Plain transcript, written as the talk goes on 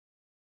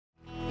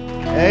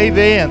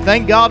Amen.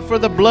 Thank God for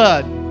the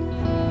blood.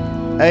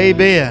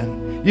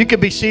 Amen. You can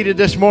be seated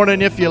this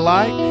morning if you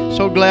like.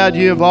 So glad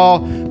you have all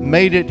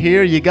made it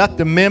here. You got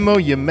the memo.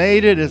 You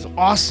made it. It's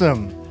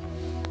awesome.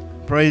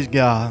 Praise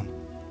God.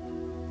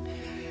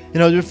 You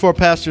know, before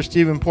Pastor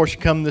Steven and Portia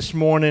come this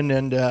morning,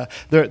 and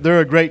they're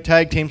a great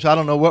tag team, so I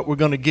don't know what we're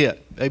going to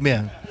get.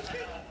 Amen.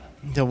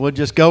 So we'll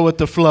just go with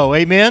the flow.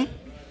 Amen.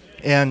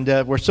 And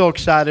we're so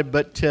excited,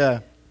 but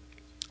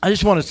I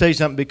just want to say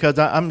something because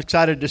I'm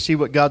excited to see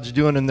what God's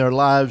doing in their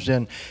lives.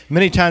 And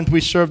many times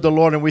we serve the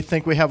Lord and we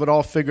think we have it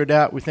all figured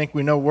out. We think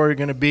we know where we're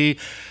going to be,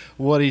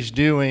 what He's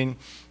doing.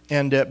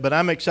 But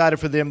I'm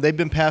excited for them. They've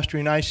been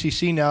pastoring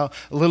ICC now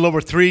a little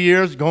over 3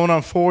 years, going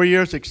on 4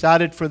 years.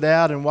 Excited for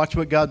that and watch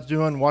what God's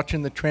doing,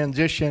 watching the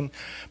transition.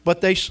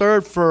 But they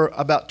served for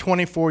about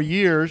 24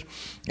 years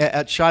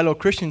at Shiloh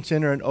Christian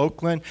Center in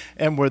Oakland,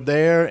 and we're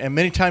there. And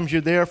many times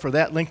you're there for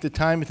that length of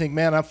time. You think,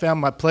 man, I found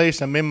my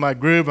place. I'm in my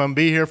groove. I'm going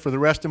to be here for the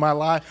rest of my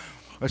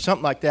life or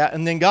something like that.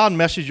 And then God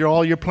messes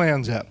all your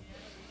plans up.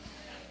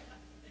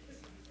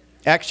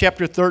 Acts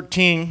chapter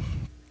 13.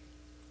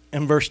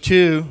 And verse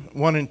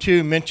 1 and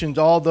 2 mentions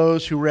all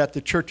those who were at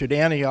the church at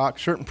Antioch,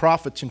 certain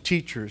prophets and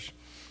teachers,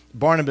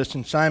 Barnabas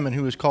and Simon,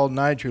 who was called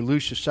Niger,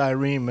 Lucius,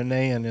 Cyrene,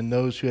 Manaen, and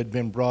those who had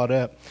been brought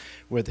up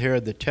with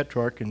Herod the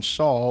Tetrarch, and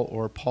Saul,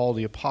 or Paul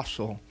the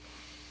Apostle.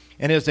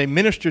 And as they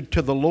ministered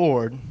to the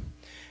Lord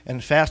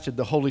and fasted,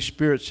 the Holy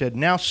Spirit said,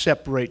 now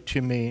separate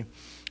to me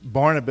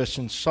Barnabas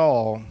and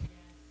Saul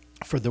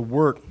for the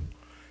work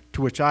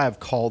to which I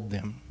have called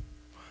them.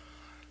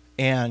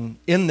 And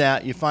in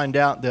that, you find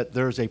out that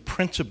there's a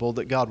principle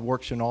that God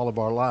works in all of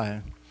our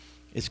life.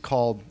 It's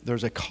called,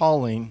 there's a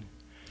calling,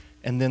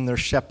 and then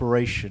there's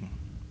separation.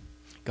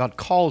 God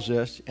calls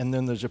us, and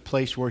then there's a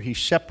place where He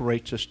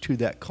separates us to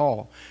that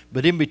call.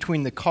 But in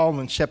between the call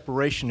and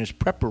separation is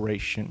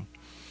preparation.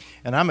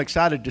 And I'm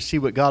excited to see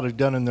what God has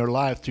done in their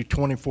life through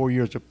 24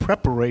 years of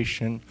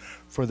preparation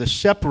for the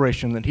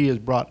separation that He has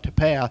brought to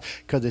pass,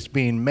 because it's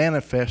being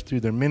manifest through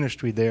their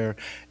ministry there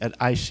at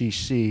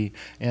ICC.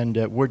 And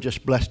we're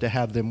just blessed to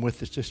have them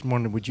with us this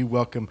morning. Would you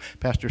welcome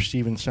Pastor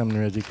Steven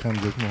Sumner as he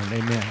comes this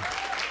morning? Amen.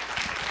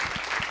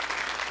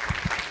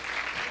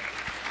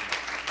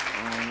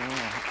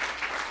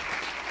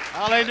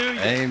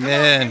 Hallelujah.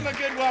 Amen. Give him a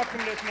good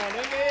welcome this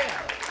morning. Amen.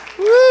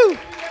 Woo.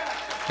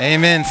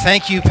 Amen.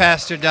 Thank you,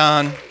 Pastor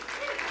Don.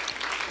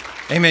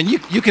 Amen.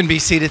 You can be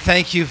seated.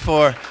 Thank you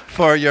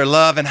for your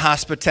love and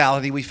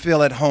hospitality. We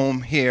feel at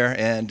home here,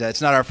 and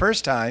it's not our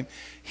first time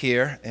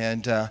here.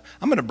 And I'm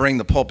going to bring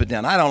the pulpit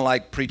down. I don't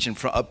like preaching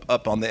from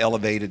up on the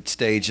elevated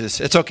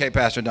stages. It's okay,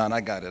 Pastor Don.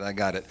 I got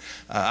it.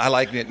 I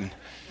like getting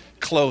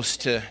close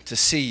to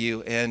see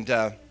you. And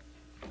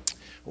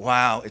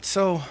wow, it's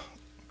so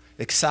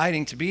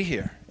exciting to be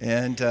here.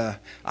 And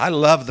I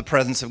love the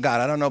presence of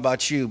God. I don't know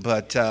about you,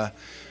 but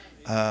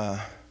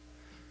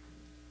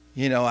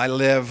you know, I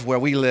live where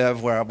we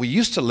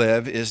used to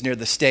live is near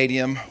the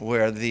stadium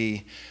where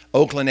the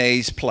Oakland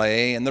A's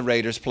play and the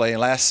Raiders play.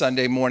 And last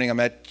Sunday morning, I'm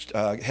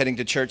heading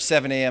to church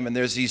 7 a.m. and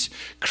there's these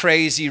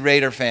crazy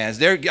Raider fans.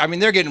 They're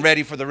getting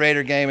ready for the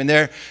Raider game, and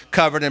they're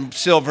covered in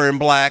silver and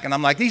black. And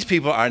I'm like, these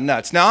people are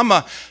nuts. Now, I'm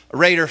a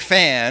Raider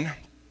fan.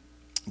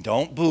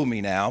 Don't boo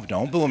me now.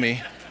 Don't boo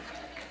me.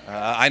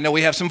 I know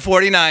we have some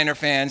 49er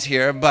fans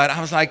here, but I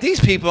was like,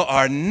 these people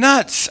are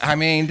nuts. I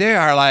mean, they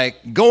are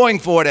like going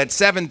for it at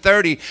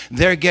 7:30.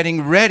 They're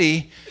getting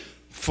ready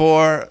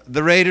for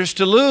the Raiders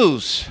to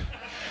lose.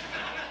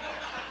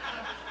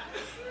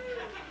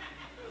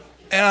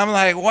 And I'm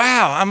like,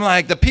 wow. I'm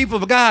like, the people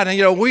of God. And,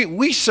 you know,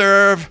 we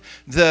serve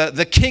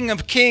the King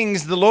of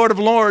Kings, the Lord of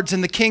Lords,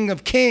 and the King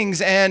of Kings,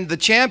 and the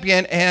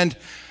champion. And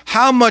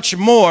how much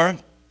more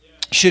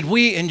should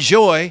we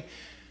enjoy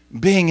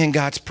being in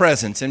God's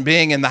presence and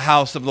being in the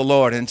house of the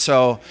Lord? And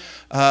so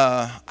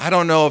I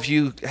don't know if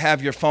you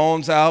have your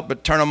phones out,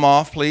 but turn them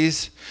off,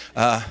 please.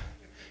 I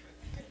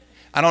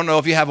don't know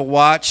if you have a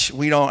watch.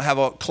 We don't have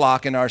a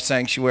clock in our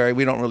sanctuary.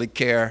 We don't really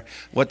care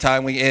what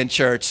time we end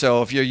church.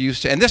 So if you're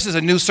used to, and this is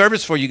a new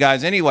service for you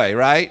guys anyway,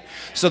 right?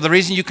 So the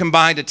reason you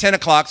combined at 10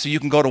 o'clock so you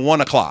can go to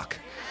 1 o'clock.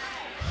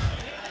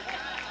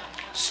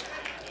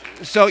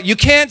 So you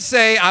can't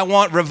say, I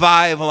want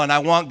revival and I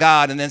want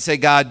God, and then say,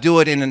 God, do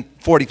it in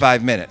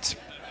 45 minutes.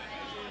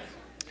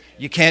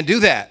 You can't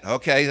do that,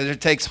 okay? It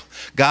takes,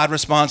 God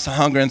responds to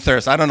hunger and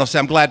thirst. I don't know,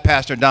 I'm glad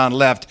Pastor Don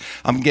left.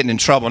 I'm getting in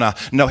trouble now.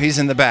 No, he's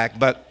in the back.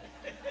 But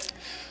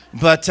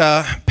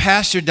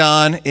Pastor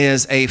Don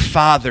is a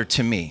father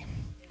to me.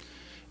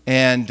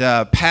 And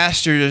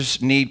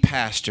pastors need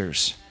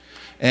pastors.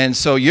 And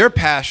so your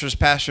pastors,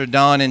 Pastor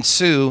Don and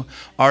Sue,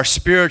 are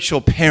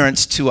spiritual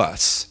parents to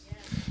us.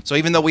 So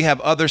even though we have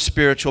other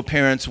spiritual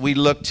parents, we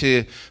look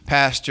to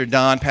Pastor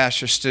Don,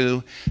 Pastor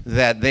Stu,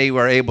 that they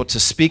were able to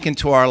speak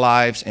into our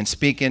lives and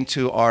speak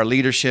into our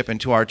leadership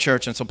and to our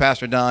church. And so,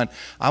 Pastor Don,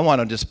 I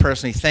want to just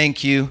personally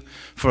thank you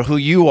for who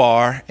you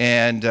are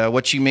and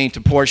what you mean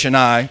to Portia and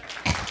I,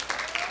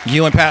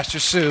 you and Pastor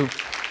Sue.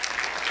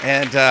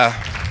 And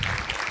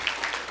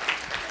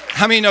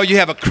how many know you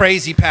have a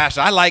crazy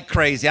pastor? I like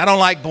crazy. I don't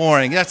like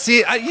boring.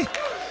 See,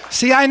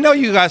 See, I know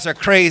you guys are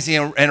crazy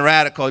and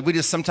radical. We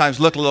just sometimes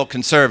look a little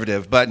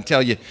conservative, but until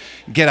you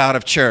get out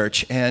of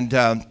church. And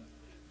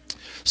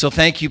so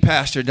thank you,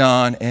 Pastor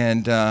Don.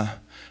 And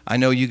I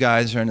know you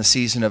guys are in a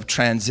season of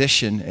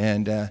transition.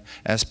 And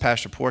as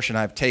Pastor Portia and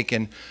I have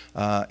taken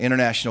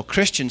International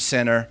Christian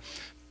Center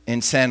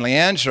in San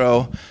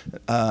Leandro,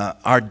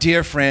 our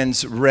dear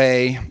friends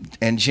Ray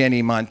and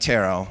Jenny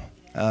Montero,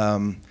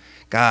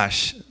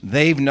 gosh,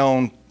 they've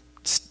known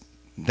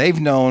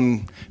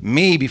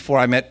me before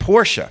I met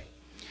Portia.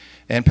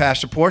 And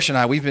Pastor Portia and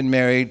I, we've been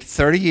married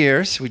 30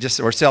 years.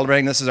 We're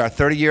celebrating, this is our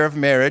 30th year of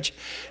marriage.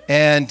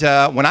 And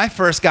when I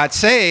first got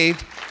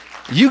saved,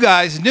 you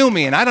guys knew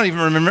me, and I don't even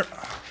remember.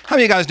 How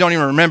many of you guys don't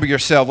even remember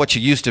yourself, what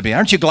you used to be?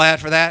 Aren't you glad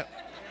for that?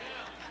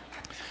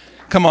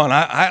 Come on,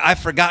 I've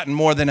forgotten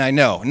more than I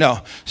know.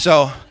 No.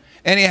 So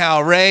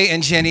anyhow, Ray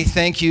and Jenny,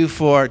 thank you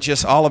for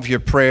just all of your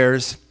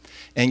prayers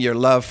and your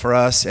love for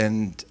us.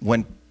 And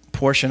when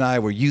Portia and I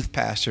were youth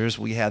pastors,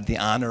 we had the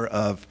honor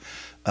of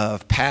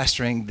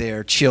pastoring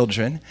their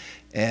children.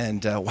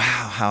 And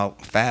wow, how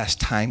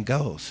fast time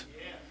goes.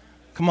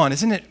 Come on,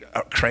 isn't it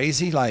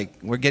crazy? Like,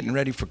 we're getting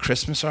ready for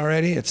Christmas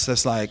already. It's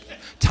just like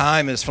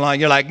time is flying.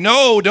 You're like,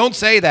 no, don't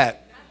say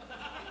that.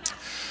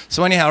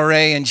 So anyhow,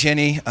 Ray and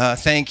Jenny,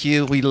 thank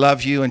you. We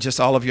love you and just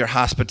all of your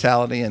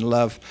hospitality and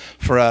love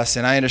for us.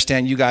 And I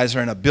understand you guys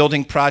are in a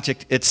building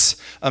project. It's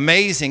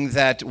amazing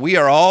that we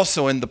are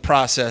also in the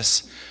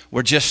process.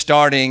 We're just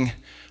starting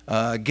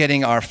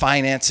getting our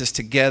finances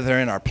together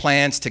and our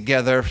plans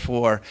together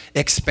for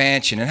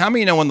expansion. And how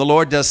many know when the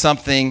Lord does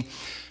something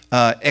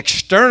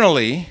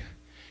externally,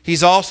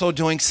 He's also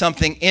doing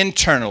something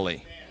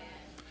internally.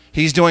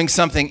 He's doing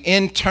something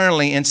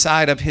internally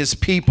inside of His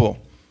people.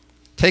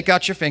 Take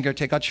out your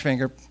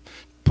finger,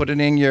 put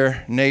it in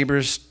your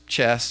neighbor's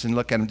chest and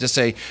look at him. Just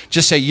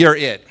say, you're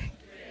it.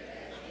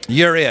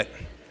 You're it.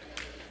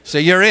 Say,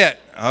 you're it,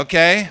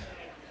 okay?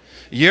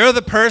 You're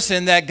the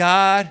person that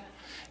God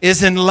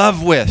is in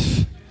love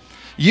with.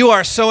 You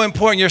are so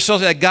important. You're so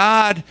that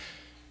God,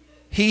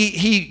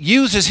 He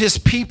uses His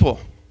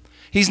people.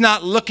 He's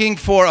not looking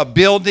for a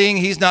building.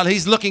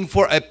 He's looking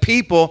for a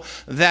people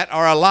that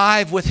are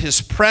alive with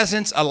His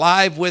presence,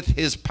 alive with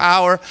His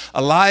power,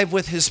 alive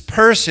with His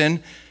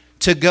person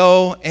to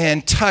go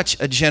and touch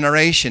a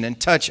generation and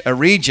touch a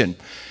region.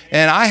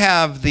 And I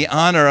have the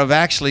honor of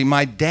actually,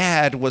 my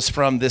dad was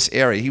from this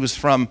area. He was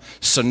from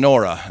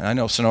Sonora. And I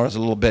know Sonora's a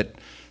little bit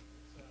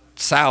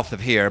south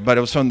of here, but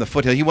it was from the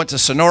foothill. He went to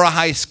Sonora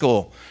High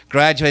School,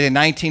 graduated in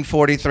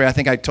 1943. I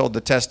think I told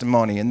the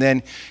testimony. And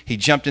then he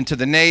jumped into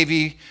the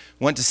Navy,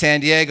 went to San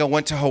Diego,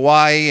 went to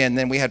Hawaii, and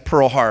then we had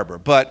Pearl Harbor.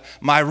 But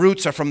my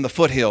roots are from the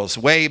foothills,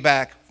 way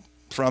back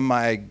from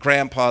my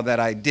grandpa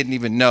that I didn't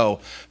even know,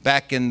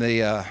 back in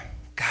the,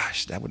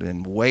 that would have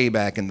been way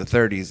back in the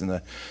 30s and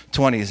the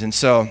 20s. And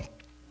so,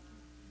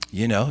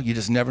 you know, you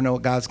just never know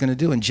what God's going to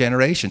do in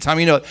generations. How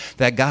many know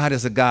that God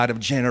is a God of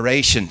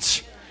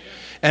generations?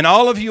 And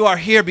all of you are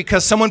here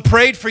because someone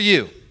prayed for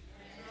you.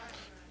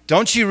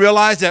 Don't you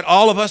realize that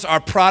all of us are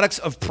products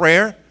of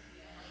prayer?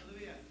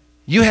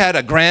 You had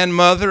a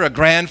grandmother, a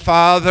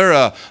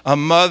grandfather, a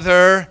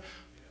mother,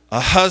 a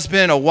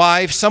husband, a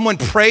wife. Someone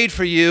prayed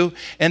for you,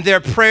 and their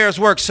prayers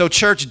worked. So,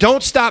 church,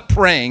 don't stop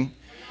praying.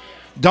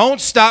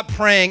 Don't stop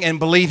praying and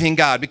believing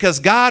God, because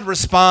God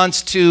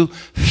responds to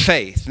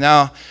faith.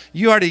 Now,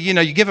 you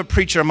give a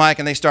preacher a mic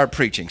and they start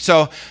preaching.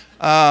 So,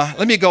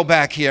 let me go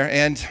back here,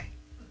 and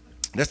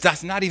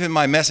that's not even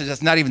my message.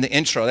 That's not even the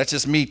intro. That's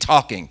just me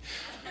talking.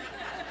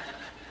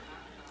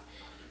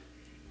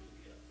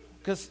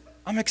 Because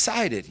I'm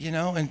excited,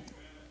 and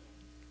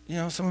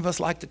some of us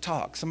like to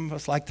talk. Some of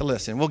us like to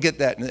listen. We'll get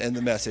that in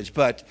the message.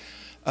 But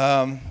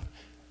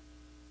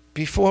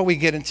before we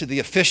get into the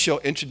official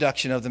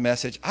introduction of the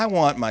message, I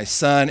want my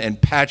son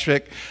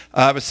Patrick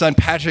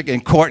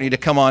and Courtney to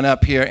come on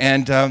up here,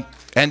 and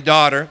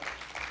daughter.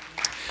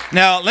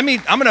 Now, I'm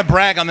going to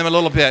brag on them a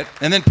little bit,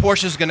 and then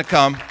Portia's going to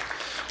come.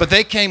 But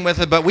they came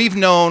with it. But we've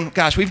known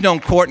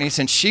Courtney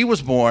since she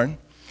was born,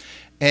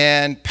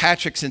 and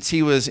Patrick since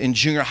he was in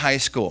junior high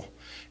school.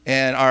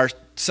 And our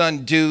son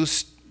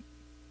Deuce,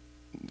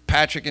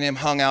 Patrick and him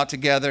hung out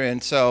together,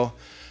 and so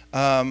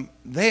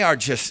they are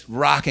just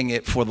rocking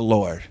it for the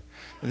Lord.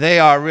 They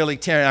are really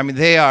tearing. I mean,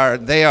 they are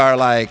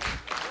like,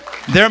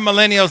 they're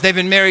millennials. They've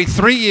been married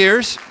 3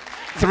 years.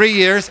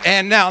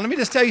 And now, let me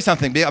just tell you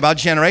something about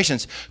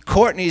generations.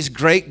 Courtney's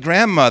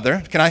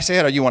great-grandmother, can I say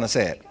it or you want to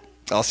say it?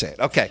 I'll say it.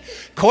 Okay.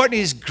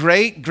 Courtney's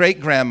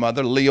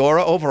great-great-grandmother,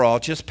 Leora Overall,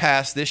 just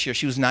passed this year.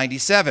 She was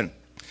 97.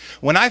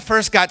 When I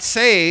first got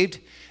saved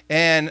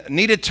and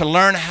needed to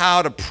learn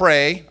how to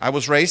pray, I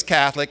was raised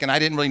Catholic, and I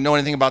didn't really know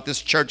anything about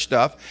this church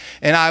stuff.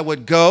 And I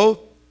would go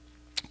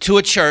to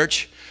a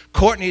church.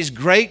 Courtney's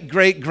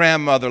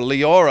great-great-grandmother,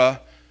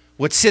 Leora,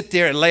 would sit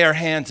there and lay her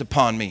hands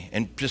upon me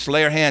and just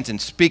lay her hands and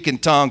speak in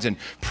tongues and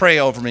pray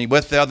over me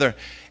with the other.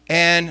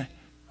 And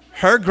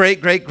her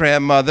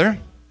great-great-grandmother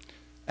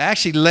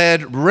actually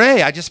led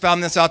Ray. I just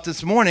found this out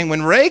this morning.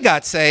 When Ray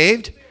got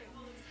saved,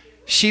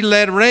 she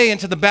led Ray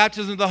into the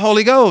baptism of the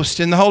Holy Ghost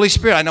and the Holy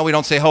Spirit. I know we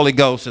don't say Holy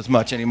Ghost as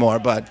much anymore,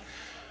 but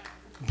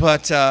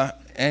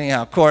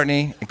anyhow,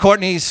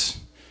 Courtney's,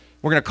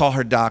 we're going to call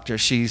her doctor.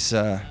 She's,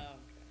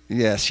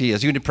 yes, she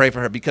is. You need to pray for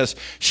her because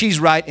she's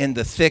right in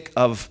the thick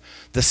of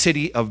the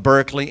city of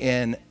Berkeley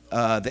and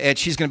the edge.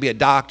 She's going to be a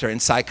doctor in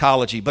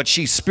psychology, but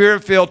she's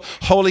Spirit-filled,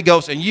 Holy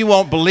Ghost, and you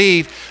won't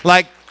believe,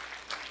 like,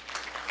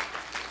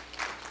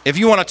 if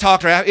you want to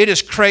talk to her, it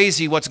is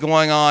crazy what's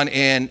going on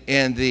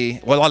in the,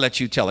 well, I'll let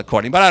you tell it,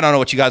 Courtney, but I don't know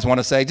what you guys want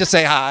to say. Just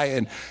say hi,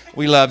 and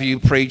we love you,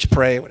 preach,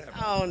 pray, whatever.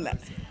 Oh, no.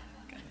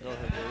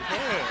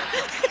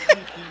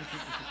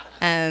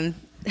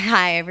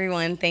 Hi,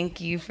 everyone. Thank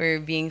you for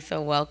being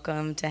so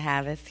welcome to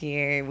have us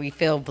here. We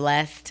feel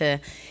blessed to,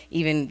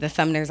 even the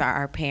Sumners are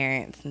our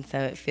parents, and so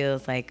it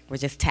feels like we're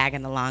just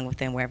tagging along with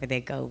them wherever they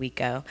go, we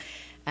go.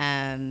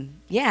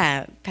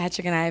 Yeah,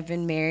 Patrick and I have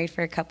been married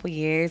for a couple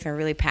years and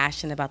really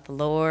passionate about the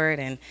Lord,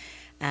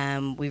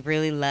 and we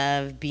really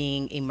love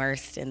being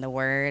immersed in the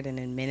Word and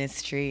in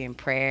ministry and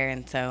prayer,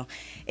 and so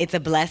it's a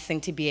blessing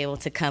to be able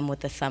to come with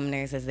the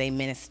Sumners as they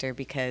minister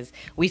because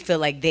we feel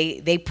like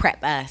they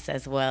prep us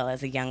as well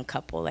as a young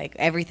couple. Like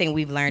everything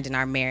we've learned in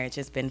our marriage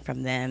has been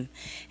from them,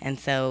 and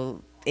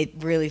so it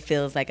really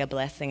feels like a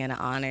blessing and an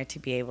honor to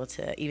be able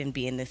to even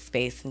be in this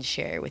space and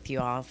share it with you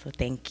all, so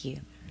thank you.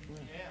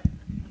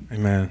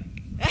 Amen.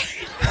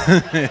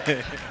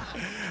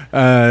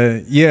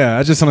 Yeah,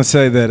 I just want to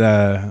say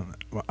that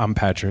I'm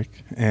Patrick,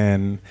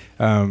 and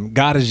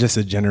God is just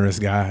a generous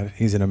God.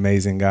 He's an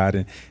amazing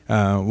God,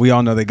 and we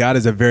all know that God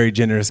is a very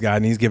generous God,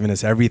 and He's given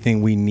us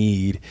everything we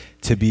need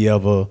to be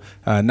able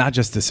not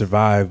just to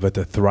survive, but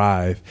to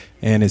thrive.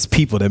 And it's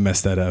people that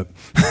mess that up.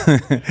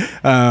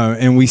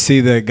 And we see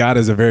that God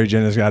is a very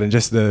generous God. And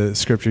just the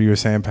scripture you were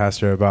saying,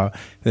 Pastor, about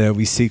that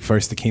we seek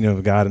first the kingdom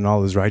of God and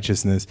all His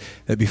righteousness,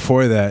 that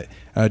before that,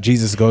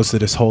 Jesus goes to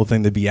this whole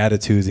thing, the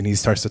Beatitudes, and He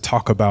starts to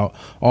talk about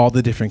all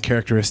the different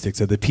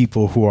characteristics of the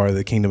people who are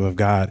the kingdom of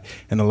God.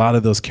 And a lot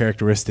of those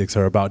characteristics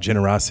are about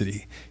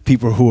generosity.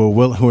 People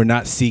who are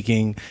not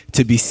seeking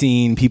to be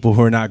seen, people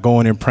who are not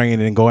going and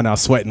praying and going out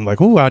sweating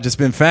like, "Ooh, I've just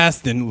been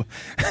fasting,"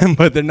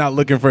 but they're not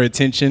looking for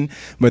attention.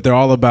 But they're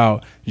all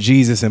about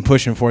Jesus and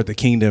pushing forth the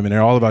kingdom, and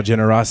they're all about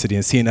generosity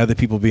and seeing other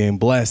people being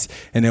blessed.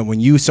 And then when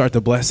you start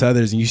to bless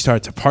others and you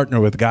start to partner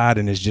with God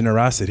in His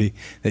generosity,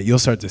 that you'll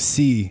start to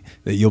see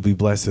that you'll be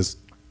blessed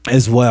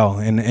as well.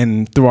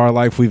 And through our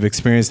life, we've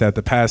experienced that.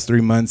 The past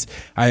 3 months,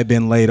 I had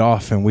been laid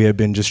off, and we had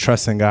been just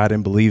trusting God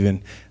and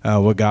believing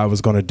what God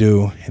was going to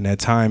do in that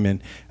time.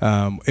 And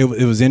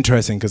it was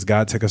interesting because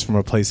God took us from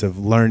a place of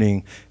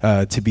learning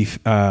to be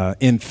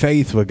in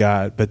faith with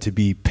God, but to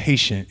be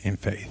patient in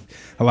faith.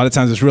 A lot of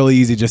times it's really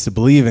easy just to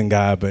believe in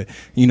God, but,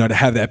 to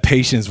have that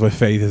patience with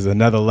faith is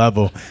another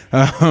level.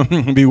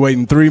 Be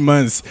waiting 3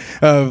 months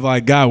of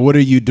like, God, what are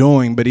you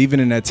doing? But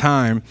even in that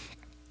time,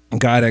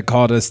 God had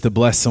called us to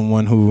bless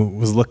someone who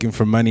was looking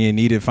for money and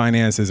needed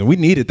finances, and we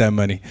needed that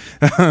money.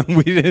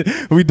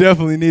 We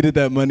definitely needed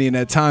that money in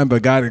that time,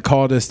 but God had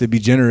called us to be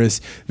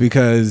generous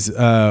because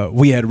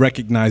we had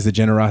recognized the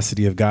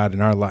generosity of God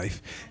in our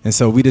life. And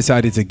so we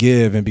decided to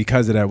give, and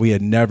because of that,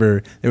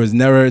 there was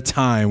never a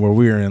time where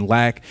we were in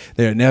lack.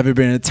 There had never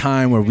been a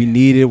time where we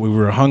we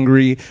were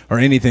hungry or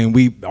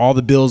anything. All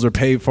the bills were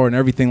paid for and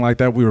everything like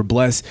that. We were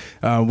blessed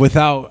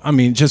without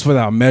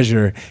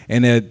measure.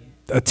 And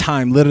a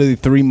time, literally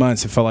 3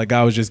 months, it felt like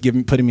God was just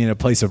putting me in a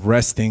place of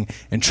resting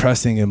and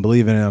trusting and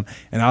believing in Him.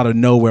 And out of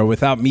nowhere,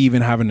 without me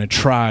even having to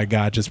try,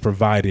 God just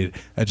provided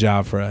a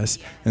job for us.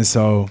 And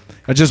so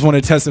I just want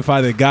to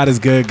testify that God is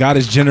good, God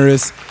is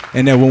generous,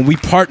 and that when we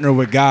partner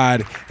with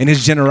God in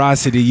His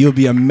generosity, you'll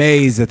be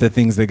amazed at the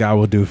things that God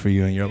will do for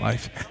you in your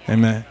life.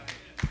 Amen.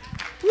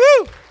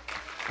 Woo!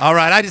 All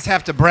right, I just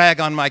have to brag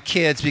on my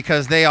kids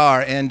because they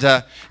are. And,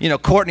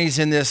 Courtney's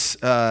in this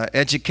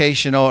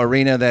educational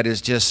arena that is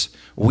just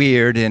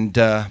weird,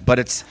 but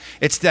it's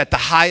at the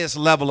highest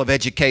level of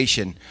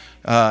education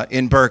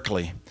in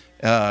Berkeley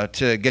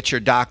to get your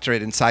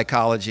doctorate in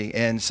psychology.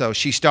 And so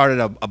she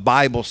started a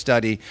Bible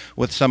study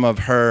with some of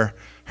her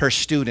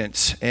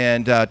students.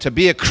 And to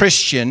be a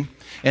Christian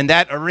in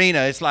that arena,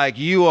 it's like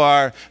you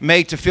are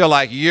made to feel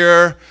like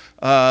you're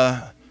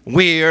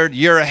weird,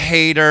 you're a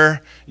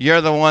hater,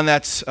 you're the one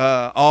that's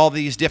all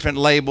these different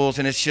labels,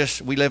 and it's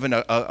just we live in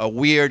a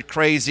weird,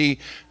 crazy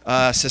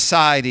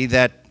society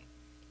that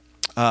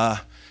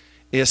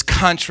is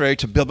contrary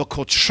to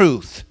biblical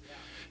truth.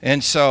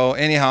 And so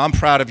anyhow, I'm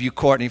proud of you,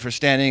 Courtney, for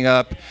standing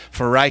up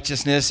for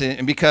righteousness,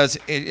 and because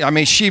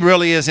she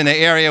really is in an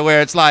area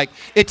where it's like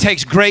it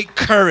takes great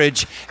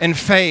courage and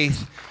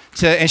faith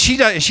and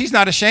she's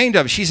not ashamed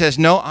of it. She says,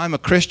 "No, I'm a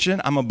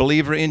Christian, I'm a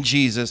believer in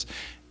Jesus.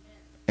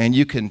 And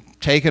you can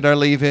take it or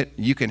leave it.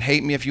 You can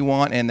hate me if you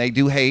want," and they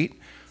do hate.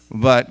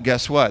 But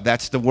guess what?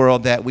 That's the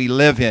world that we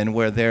live in,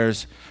 where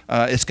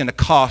it's going to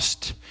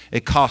cost.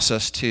 It costs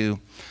us to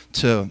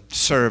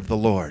serve the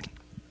Lord.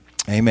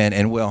 Amen.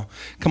 And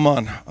come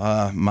on,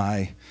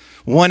 my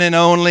one and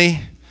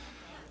only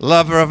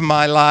lover of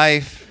my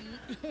life.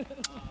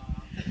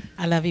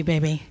 I love you,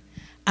 baby.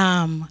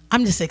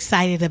 I'm just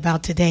excited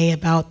about today,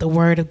 about the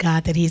Word of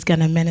God that He's going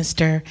to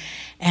minister.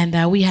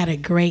 And we had a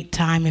great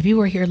time. If you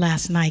were here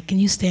last night, can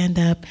you stand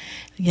up?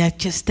 Yeah,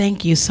 just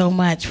thank you so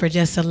much for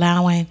just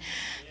allowing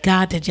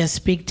God to just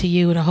speak to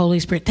you, the Holy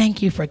Spirit.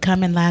 Thank you for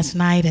coming last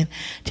night, and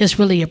just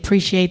really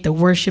appreciate the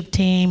worship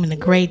team and the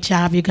great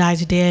job you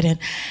guys did. And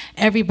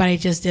everybody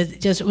it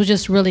was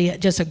just really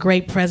just a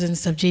great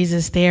presence of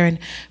Jesus there. And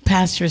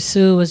Pastor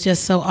Sue was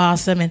just so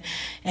awesome.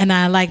 And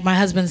I, like my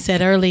husband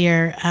said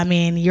earlier, I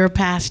mean, your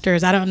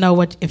pastors, I don't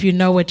know if you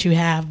know what you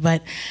have,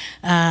 but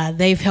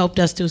they've helped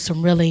us through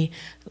some of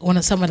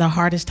the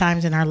hardest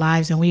times in our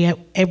lives, and we were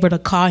able to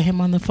call him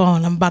on the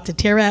phone. I'm about to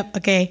tear up.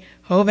 Okay,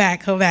 hold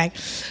back.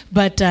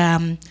 But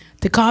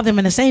to call them,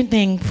 and the same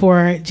thing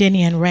for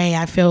Jenny and Ray,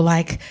 I feel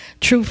like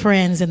true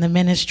friends in the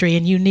ministry,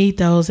 and you need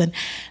those. And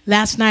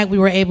last night we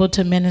were able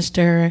to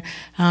minister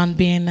on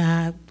being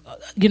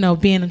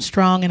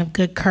strong and of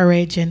good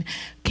courage, and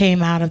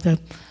came out of the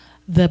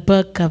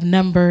book of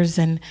Numbers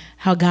and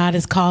how God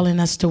is calling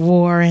us to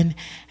war, and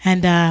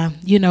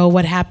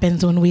what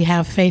happens when we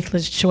have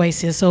faithless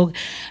choices. So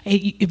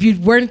if you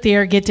weren't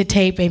there, get the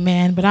tape,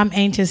 amen. But I'm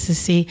anxious to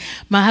see.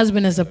 My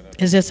husband is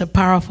just a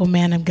powerful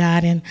man of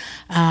God, and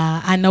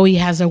I know he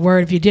has a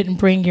word. If you didn't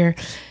bring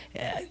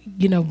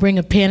bring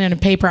a pen and a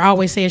paper. I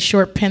always say a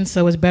short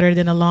pencil is better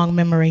than a long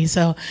memory.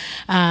 So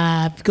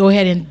go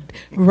ahead and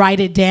write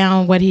it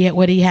down, what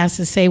he has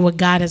to say, what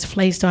God has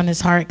placed on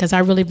his heart, because I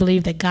really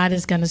believe that God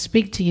is going to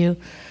speak to you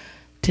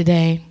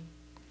today.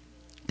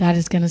 God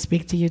is going to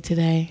speak to you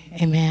today.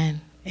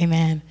 Amen.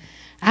 Amen.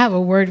 I have a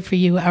word for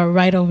you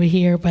right over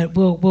here, but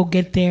we'll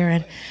get there.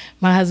 And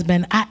my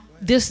husband,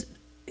 this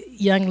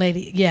young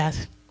lady,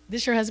 yes.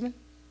 This your husband?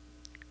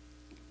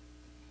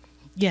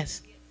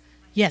 Yes.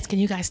 Yes, can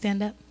you guys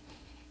stand up?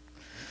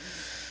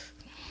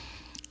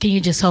 Can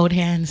you just hold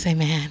hands?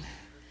 Amen.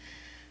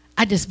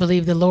 I just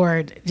believe the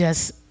Lord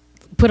just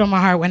put on my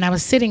heart when I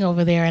was sitting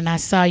over there and I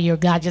saw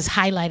God just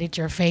highlighted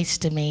your face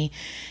to me.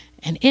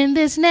 And in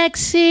this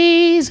next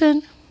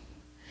season,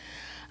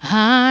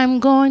 I'm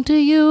going to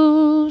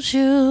use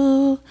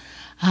you.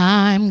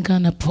 I'm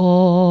gonna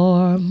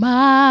pour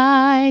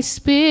my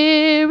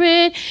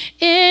spirit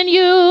in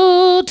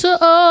you to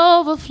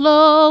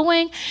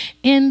overflowing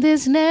in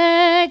this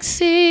next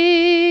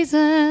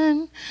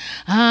season.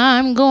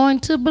 I'm going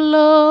to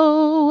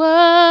blow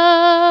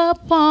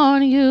up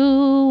on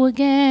you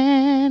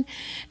again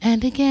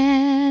and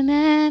again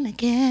and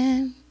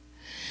again.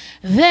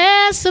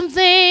 There's some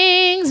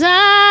things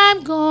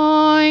I'm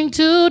going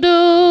to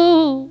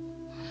do.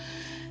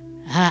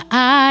 Our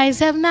eyes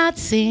have not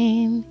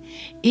seen,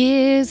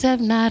 ears have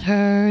not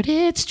heard,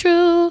 it's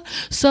true.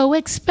 So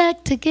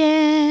expect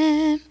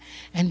again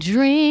and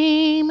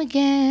dream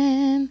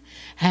again.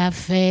 Have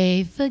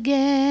faith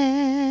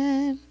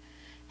again.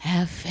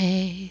 Have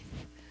faith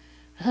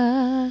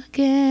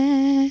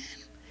again.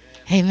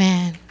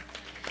 Amen.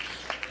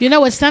 You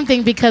know, it's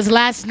something, because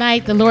last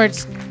night the Lord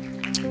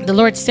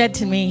said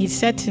to me,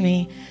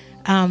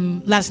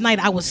 last night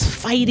I was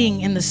fighting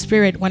in the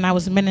spirit when I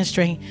was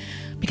ministering,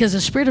 because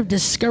the spirit of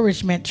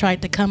discouragement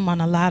tried to come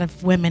on a lot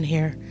of women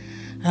here,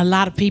 a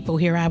lot of people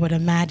here, I would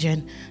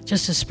imagine,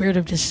 just a spirit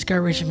of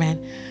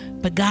discouragement.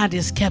 But God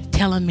just kept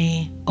telling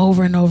me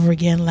over and over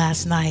again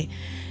last night,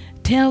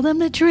 tell them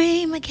to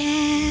dream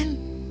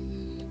again.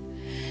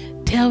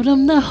 Tell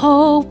them to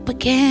hope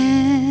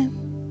again.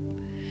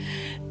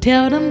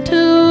 Tell them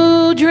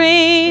to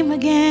dream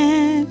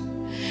again.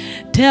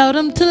 Tell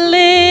them to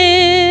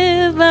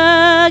live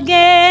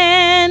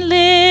again,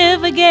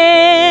 live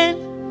again.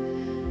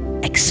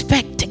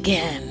 Expect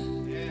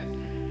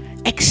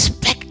again.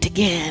 Expect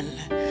again.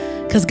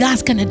 Because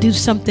God's going to do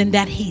something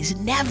that he's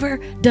never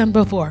done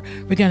before.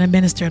 We're going to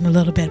minister in a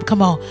little bit.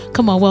 Come on.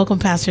 Welcome,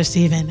 Pastor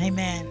Steven.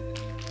 Amen.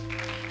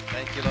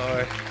 Thank you,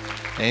 Lord.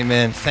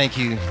 Amen. Thank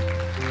you.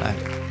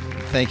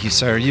 Thank you,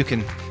 sir.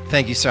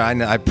 Thank you, sir.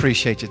 I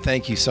appreciate you.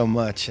 Thank you so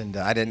much. And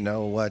I didn't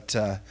know what,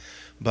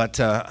 but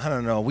I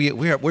don't know.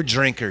 We're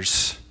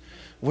drinkers.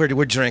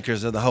 We're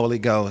drinkers of the Holy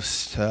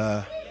Ghost.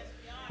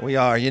 We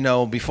are. You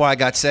know, before I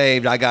got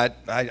saved,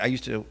 I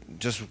used to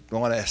just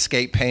want to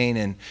escape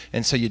pain,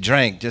 and so you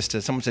drank.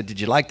 Someone said,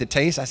 "Did you like the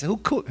taste?" I said,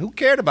 "Who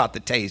cared about the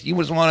taste? You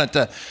just wanted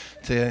to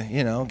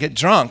get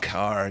drunk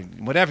or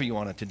whatever you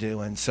wanted to do."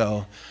 And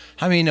so,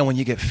 how many know when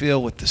you get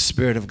filled with the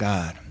Spirit of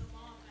God?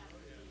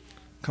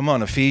 Come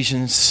on,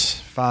 Ephesians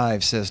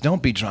 5 says,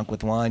 "Don't be drunk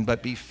with wine,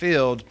 but be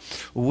filled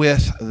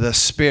with the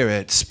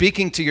Spirit,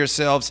 speaking to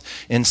yourselves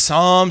in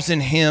psalms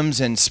and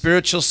hymns and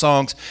spiritual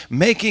songs,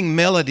 making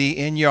melody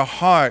in your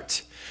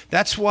heart."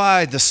 That's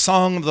why the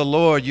song of the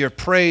Lord, your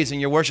praise and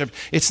your worship,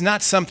 it's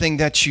not something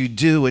that you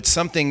do. It's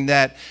something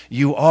that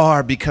you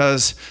are,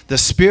 because the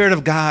Spirit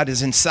of God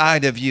is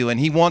inside of you and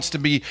he wants to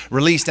be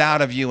released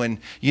out of you. And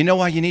you know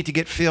why you need to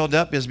get filled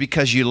up is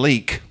because you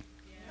leak.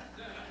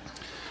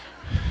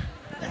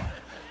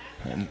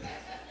 And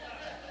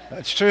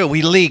that's true.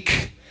 We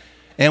leak.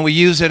 and we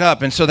use it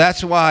up. And so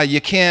that's why you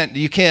can't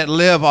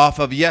live off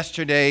of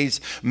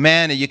yesterday's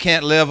manna. You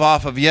can't live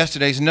off of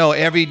yesterday's. No,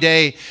 every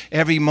day,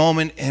 every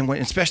moment, and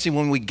especially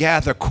when we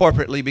gather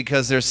corporately,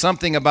 because there's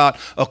something about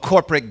a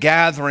corporate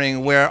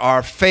gathering where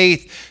our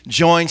faith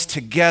joins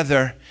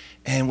together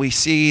and we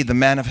see the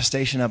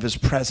manifestation of his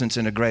presence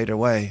in a greater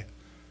way.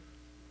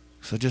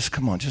 So just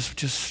come on,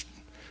 just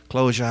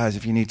close your eyes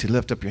if you need to.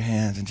 Lift up your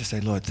hands and just say,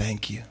 Lord,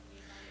 thank you.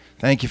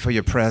 Thank you for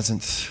your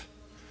presence.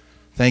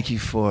 Thank you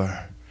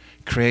for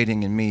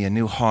creating in me a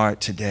new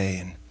heart today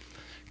and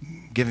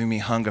giving me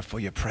hunger for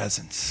your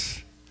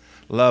presence,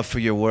 love for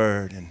your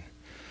word. And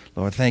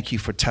Lord, thank you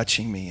for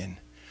touching me and,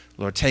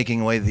 Lord,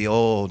 taking away the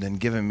old and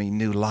giving me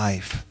new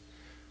life.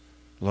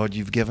 Lord,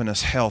 you've given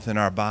us health in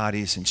our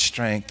bodies and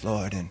strength,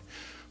 Lord, and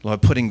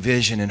Lord, putting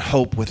vision and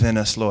hope within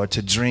us, Lord,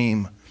 to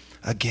dream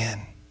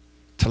again,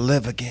 to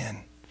live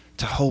again,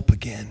 to hope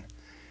again.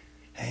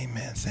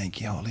 Amen. Thank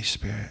you, Holy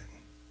Spirit.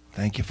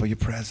 Thank you for your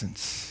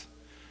presence.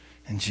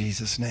 In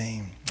Jesus'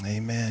 name,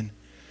 amen.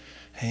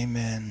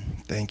 Amen.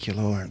 Thank you,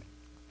 Lord.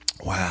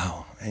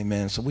 Wow.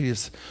 Amen. So we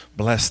just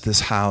bless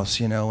this house.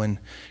 You know, in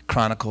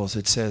Chronicles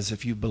it says,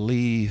 if you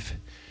believe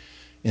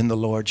in the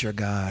Lord your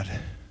God,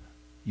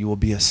 you will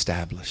be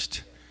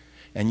established.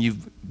 And you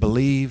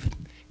believe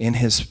in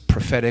his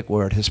prophetic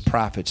word, his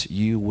prophets,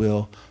 you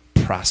will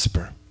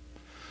prosper.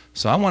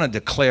 So I want to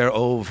declare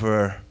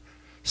over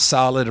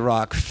Solid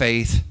Rock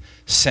Faith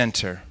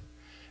Center.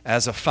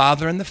 As a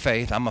father in the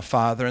faith, I'm a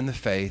father in the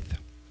faith.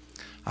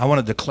 I want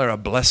to declare a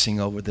blessing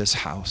over this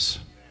house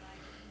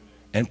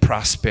and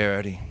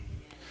prosperity.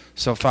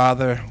 So,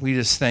 Father, we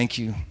just thank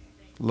you,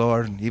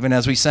 Lord. Even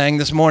as we sang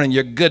this morning,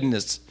 your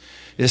goodness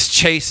is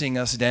chasing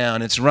us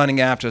down. It's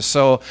running after us.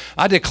 So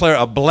I declare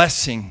a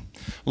blessing,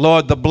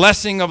 Lord, the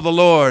blessing of the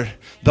Lord,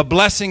 the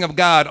blessing of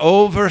God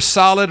over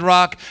Solid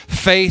Rock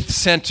Faith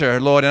Center,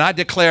 Lord. And I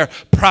declare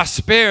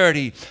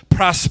prosperity,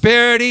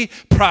 prosperity,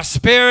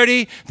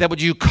 prosperity, that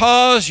would you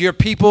cause your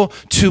people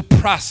to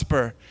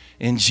prosper.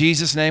 In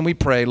Jesus' name we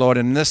pray, Lord,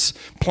 and this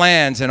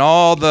plans and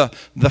all the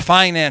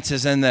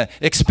finances and the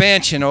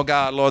expansion, oh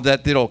God, Lord,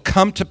 that it'll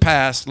come to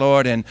pass,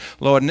 Lord. And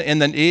Lord,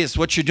 it's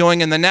what you're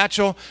doing in the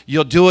natural,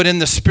 you'll do it in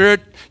the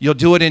spirit, you'll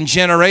do it in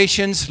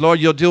generations, Lord,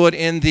 you'll do it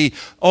in the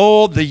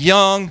old, the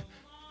young,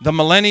 the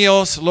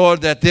millennials,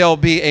 Lord, that there'll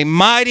be a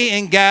mighty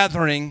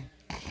ingathering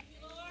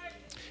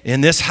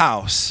in this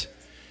house.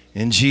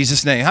 In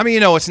Jesus' name. How many of you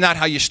know it's not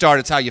how you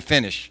start, it's how you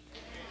finish?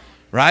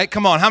 Right?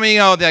 Come on. How many of you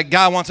know that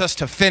God wants us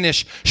to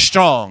finish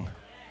strong?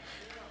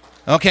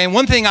 Okay, and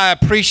one thing I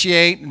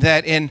appreciate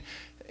that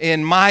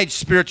in my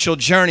spiritual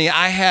journey,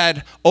 I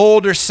had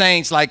older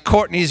saints like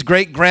Courtney's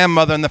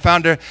great-grandmother and the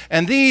founder,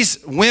 and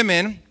these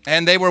women,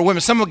 and they were women,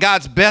 some of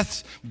God's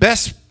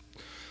best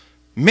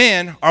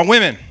men are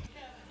women.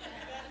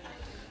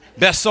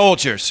 Best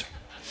soldiers.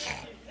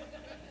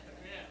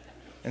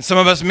 And some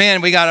of us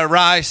men, we got to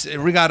rise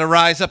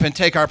up and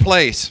take our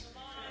place.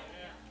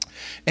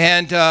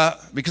 And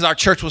because our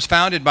church was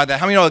founded by that.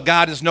 How many know that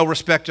God is no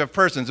respecter of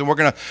persons? And we're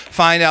going to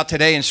find out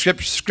today in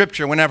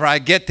Scripture whenever I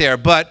get there.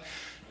 But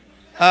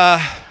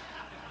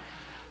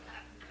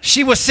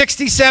she was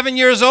 67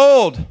 years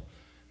old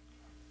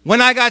when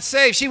I got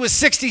saved. She was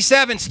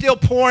 67, still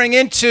pouring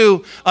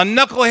into a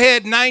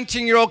knucklehead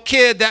 19-year-old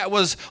kid that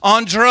was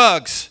on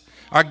drugs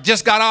or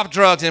just got off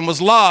drugs and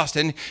was lost.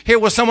 And here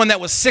was someone that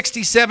was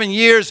 67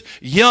 years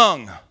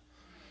young.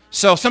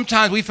 So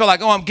sometimes we feel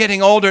like, oh, I'm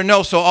getting older.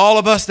 No, so all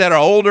of us that are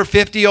older,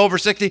 50, over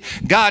 60,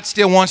 God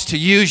still wants to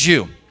use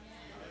you.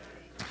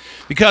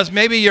 Because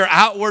maybe your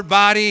outward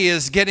body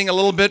is getting a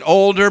little bit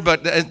older,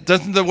 but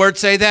doesn't the word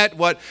say that?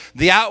 What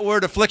the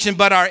outward affliction,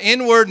 but our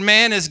inward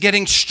man is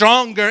getting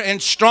stronger and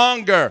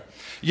stronger.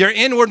 Your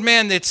inward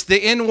man, it's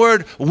the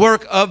inward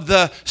work of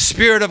the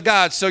Spirit of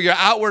God. So your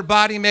outward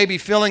body may be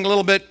feeling a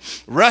little bit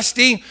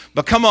rusty,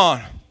 but come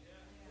on.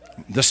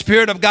 The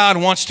Spirit of God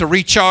wants to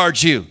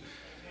recharge you.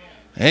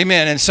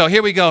 Amen. And so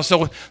here we go.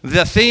 So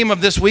the theme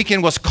of this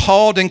weekend was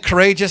called and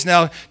courageous.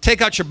 Now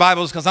take out your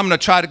Bibles because I'm going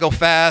to try to go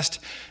fast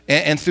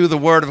and through the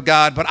Word of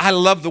God. But I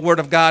love the Word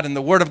of God, and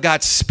the Word of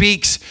God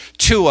speaks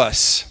to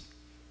us.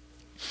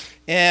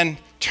 And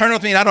turn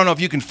with me, and I don't know if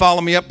you can follow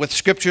me up with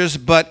scriptures,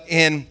 but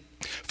in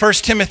 1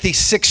 Timothy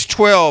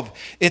 6:12,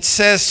 it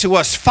says to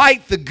us,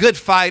 fight the good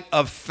fight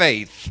of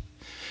faith.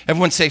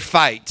 Everyone say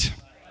fight.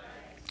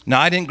 Now,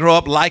 I didn't grow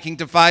up liking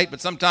to fight, but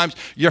sometimes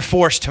you're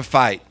forced to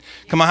fight.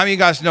 Come on, how many of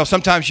you guys know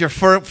sometimes you're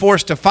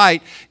forced to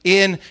fight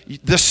in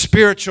the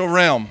spiritual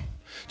realm?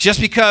 Just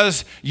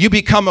because you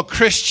become a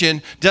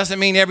Christian doesn't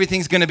mean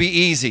everything's going to be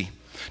easy.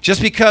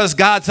 Just because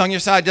God's on your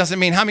side doesn't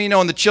mean, how many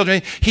know in the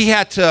children, he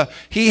had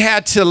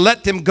to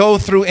let them go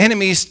through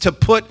enemies to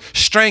put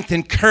strength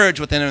and courage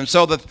within them.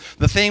 So the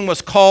thing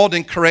was called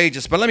and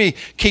courageous. But let me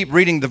keep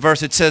reading the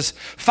verse. It says,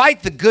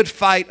 fight the good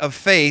fight of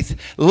faith,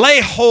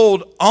 lay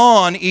hold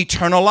on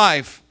eternal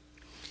life.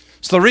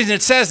 So the reason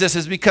it says this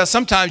is because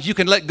sometimes you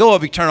can let go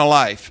of eternal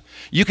life.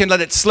 You can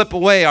let it slip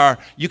away, or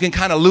you can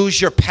kind of lose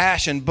your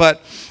passion.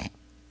 But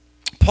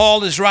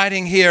Paul is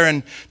writing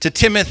here to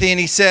Timothy, and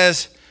he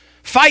says,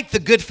 Fight the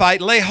good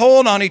fight. Lay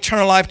hold on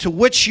eternal life, to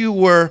which you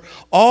were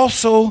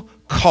also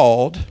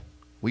called.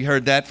 We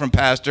heard that from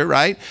Pastor,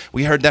 right?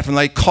 We heard that from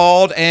like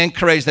called and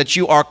courageous, that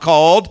you are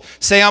called.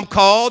 Say, I'm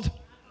called.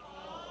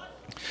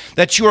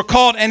 That you are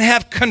called and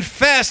have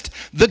confessed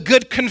the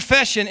good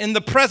confession in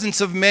the presence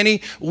of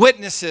many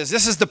witnesses.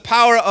 This is the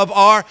power of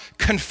our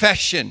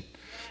confession.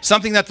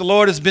 Something that the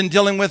Lord has been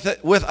dealing with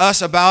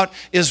us about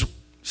is,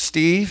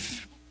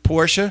 Steve,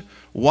 Portia,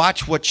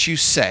 watch what you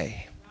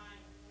say.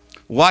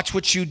 Watch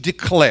what you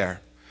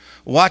declare.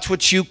 Watch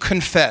what you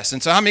confess.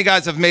 And so how many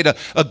guys have made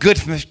a good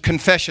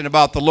confession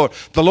about the Lord?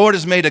 The Lord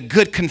has made a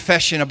good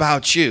confession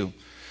about you.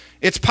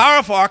 It's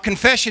powerful. Our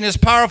confession is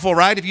powerful,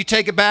 right? If you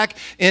take it back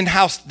in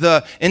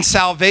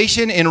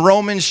salvation, in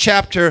Romans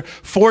chapter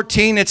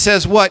 14, it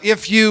says what?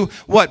 If you,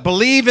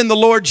 believe in the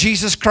Lord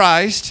Jesus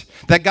Christ,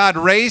 that God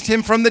raised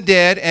him from the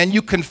dead, and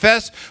you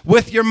confess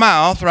with your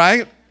mouth,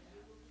 right?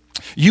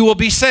 You will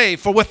be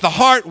saved. For with the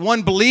heart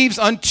one believes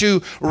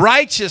unto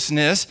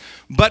righteousness,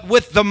 but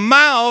with the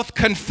mouth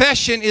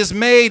confession is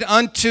made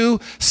unto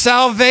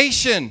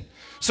salvation.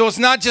 So it's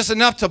not just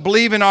enough to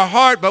believe in our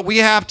heart, but we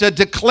have to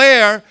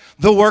declare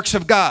the works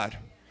of God.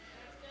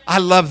 I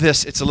love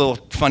this. It's a little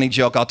funny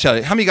joke, I'll tell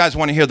you. How many of you guys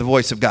want to hear the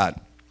voice of God?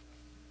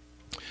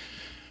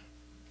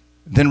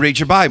 Then read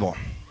your Bible.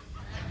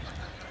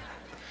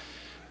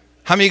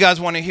 How many of you guys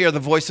want to hear the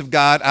voice of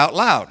God out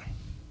loud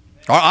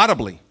or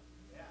audibly?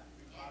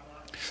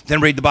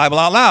 Then read the Bible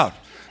out loud.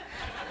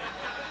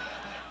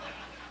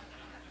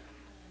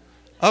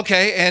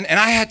 Okay, and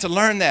I had to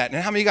learn that.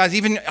 And how many of you guys,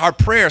 even our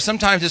prayer,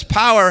 sometimes there's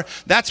power.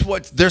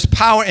 There's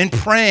power in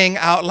praying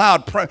out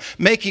loud,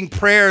 making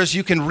prayers.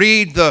 You can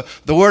read the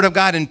Word of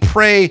God and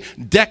pray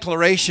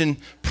declaration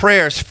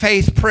prayers,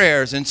 faith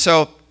prayers. And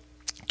so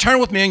turn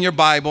with me in your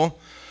Bible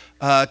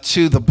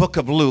to the book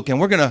of Luke, and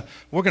we're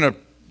gonna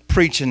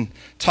preach and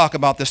talk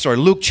about this story.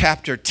 Luke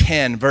chapter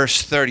 10,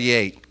 verse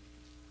 38.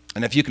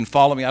 And if you can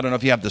follow me, I don't know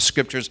if you have the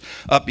scriptures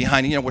up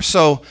behind you. How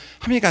many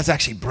of you guys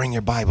actually bring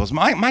your Bibles?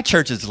 My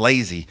church is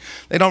lazy.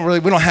 We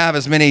don't have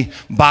as many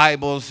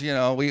Bibles.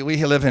 We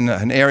live in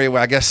an area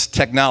where I guess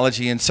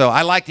technology, and so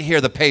I like to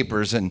hear the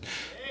papers and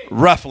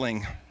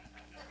ruffling.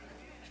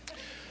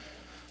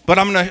 But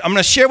I'm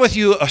gonna share with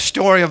you a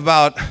story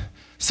about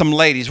some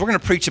ladies. We're gonna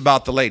preach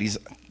about the ladies.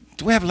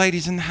 Do we have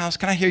ladies in the house?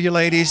 Can I hear you,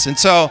 ladies? And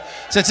so,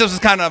 since this is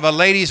kind of a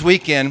ladies'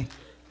 weekend,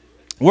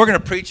 we're going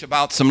to preach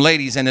about some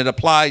ladies, and it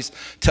applies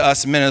to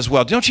us men as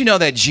well. Don't you know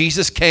that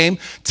Jesus came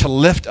to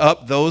lift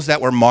up those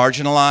that were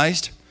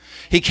marginalized?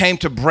 He came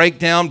to break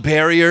down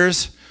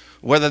barriers,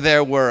 whether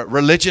there were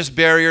religious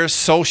barriers,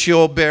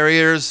 social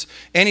barriers,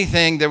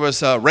 anything. There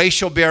was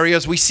racial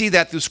barriers. We see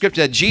that through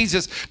Scripture, that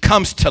Jesus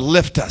comes to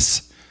lift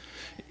us.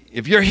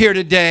 If you're here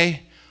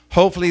today,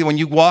 hopefully when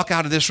you walk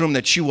out of this room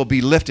that you will be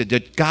lifted,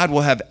 that God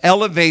will have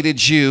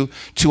elevated you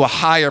to a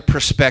higher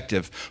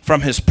perspective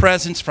from his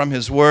presence, from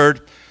his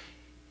word.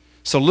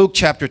 So Luke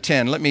chapter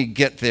 10, let me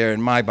get there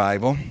in my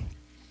Bible.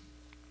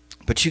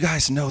 But you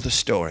guys know the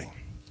story.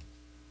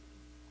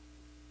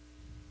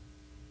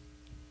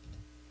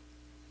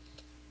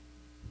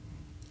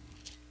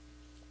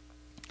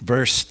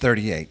 Verse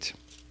 38.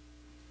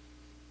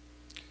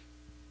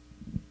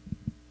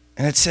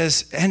 And it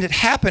says, and it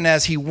happened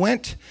as he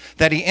went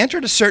that he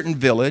entered a certain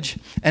village,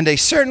 and a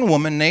certain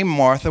woman named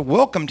Martha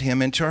welcomed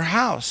him into her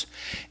house.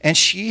 And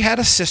she had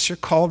a sister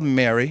called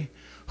Mary,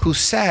 who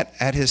sat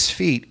at his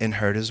feet and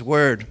heard his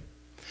word.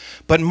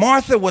 But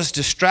Martha was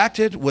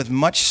distracted with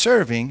much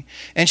serving,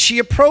 and she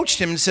approached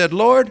him and said,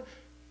 Lord,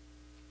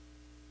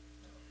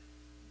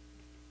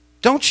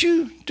 do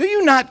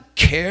you not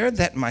care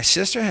that my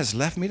sister has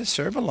left me to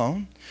serve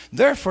alone?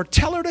 Therefore,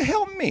 tell her to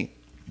help me.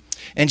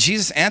 And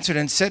Jesus answered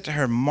and said to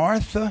her,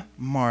 Martha,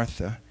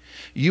 Martha,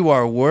 you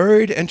are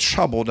worried and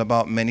troubled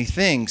about many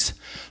things,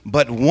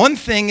 but one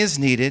thing is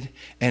needed,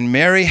 and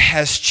Mary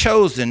has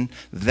chosen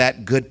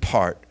that good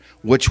part,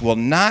 which will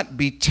not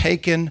be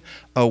taken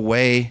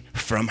away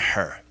from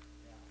her.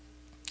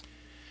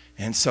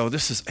 And so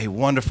this is a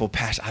wonderful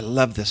passage. I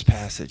love this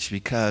passage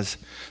because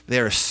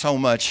there is so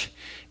much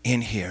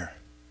in here.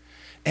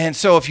 And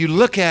so if you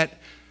look at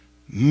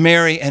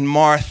Mary and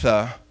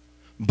Martha,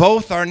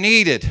 both are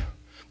needed,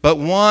 but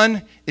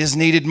one is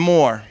needed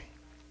more.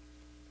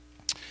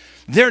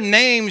 Their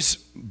names,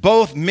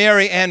 both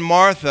Mary and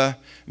Martha,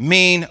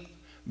 mean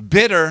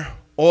bitter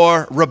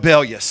or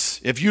rebellious.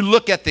 If you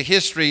look at the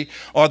history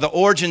or the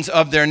origins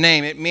of their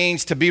name, it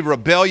means to be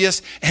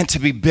rebellious and to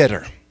be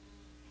bitter.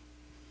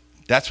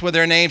 That's where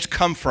their names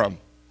come from.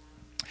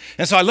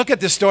 And so I look at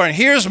this story, and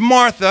here's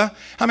Martha.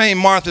 How many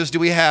Marthas do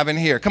we have in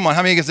here? Come on,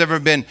 how many of you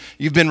have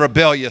you've been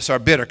rebellious or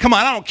bitter? Come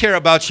on, I don't care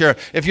about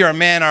if you're a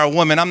man or a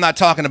woman. I'm not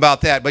talking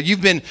about that. But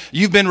you've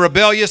been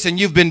rebellious and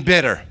you've been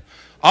bitter.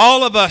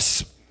 All of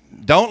us,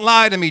 don't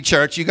lie to me,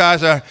 church. You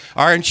guys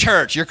are in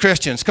church. You're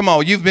Christians. Come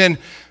on, you've been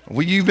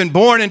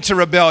born into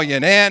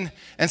rebellion, and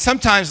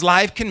sometimes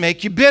life can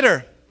make you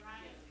bitter.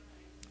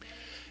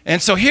 And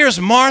so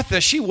here's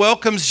Martha. She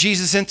welcomes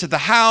Jesus into the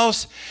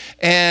house,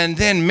 and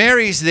then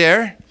Mary's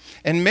there.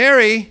 And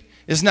Mary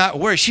is not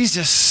worried. She's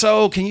just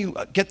so, can you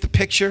get the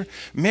picture?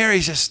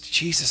 Mary's just,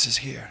 Jesus is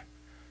here.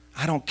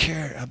 I don't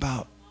care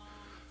about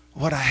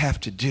what I have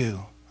to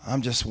do. I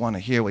just want to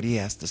hear what he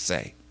has to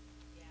say.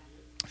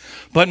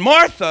 But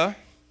Martha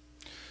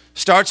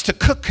starts to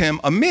cook him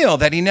a meal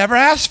that he never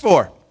asked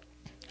for.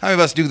 How many of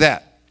us do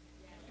that?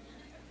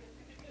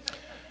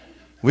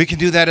 We can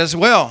do that as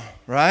well,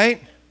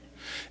 right?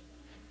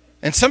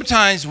 And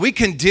sometimes we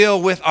can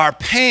deal with our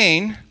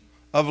pain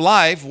of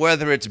life,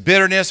 whether it's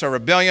bitterness or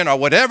rebellion or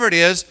whatever it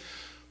is,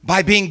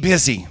 by being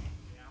busy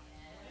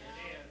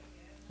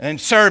and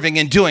serving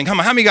and doing. Come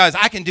on, how many guys,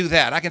 I can do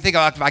that. I can think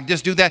if I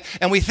just do that.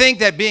 And we think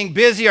that being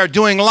busy or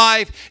doing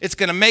life, it's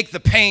going to make the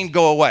pain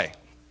go away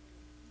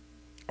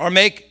or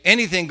make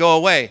anything go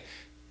away.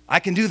 I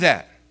can do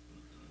that.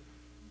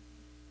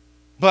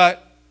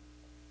 But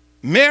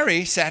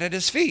Mary sat at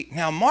his feet.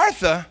 Now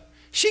Martha,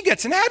 she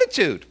gets an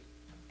attitude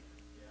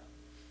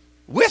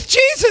with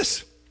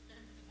Jesus.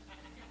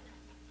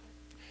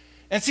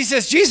 And she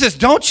says, Jesus,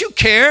 don't you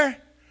care?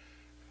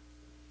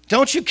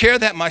 Don't you care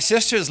that my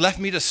sister has left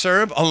me to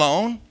serve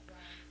alone?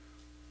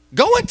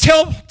 Go and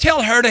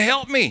tell her to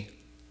help me.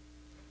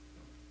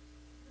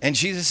 And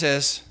Jesus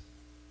says,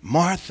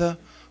 Martha,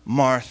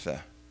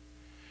 Martha.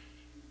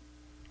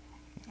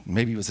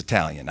 Maybe he was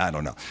Italian. I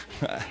don't know.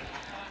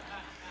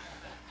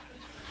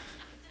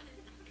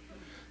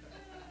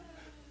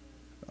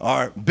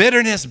 Or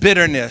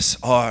bitterness,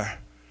 or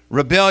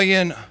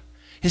rebellion.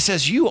 He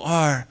says, you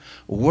are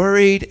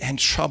worried and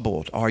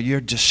troubled, or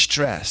you're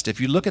distressed. If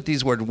you look at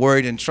these words,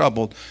 worried and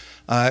troubled,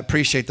 I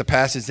appreciate the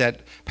passage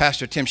that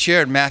Pastor Tim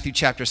shared, Matthew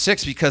chapter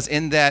 6, because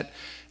in that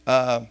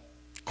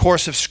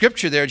course of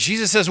scripture there,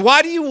 Jesus says,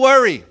 why do you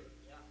worry?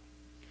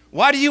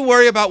 Why do you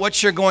worry about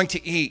what you're going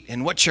to eat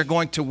and what you're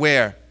going to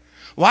wear?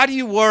 Why do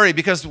you worry?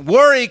 Because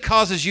worry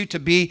causes you to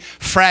be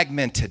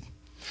fragmented.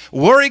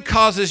 Worry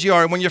causes you,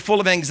 when you're full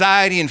of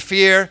anxiety and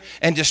fear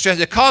and distress,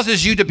 it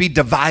causes you to be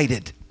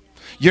divided.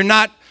 You're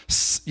not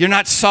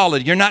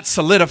solid. You're not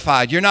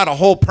solidified. You're not a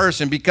whole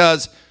person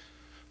because,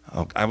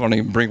 I won't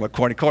even bring what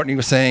Courtney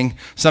was saying.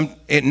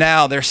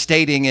 Now they're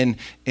stating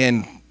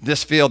in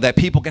this field that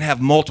people can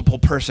have multiple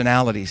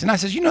personalities. And I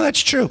says,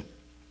 that's true.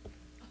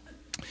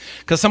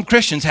 Because some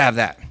Christians have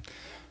that.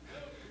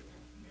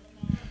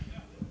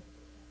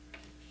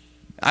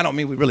 I don't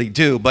mean we really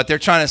do, but they're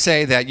trying to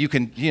say that you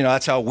can,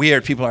 that's how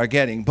weird people are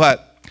getting.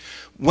 But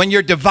when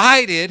you're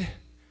divided,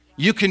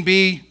 you can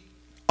be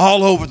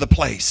all over the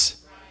place.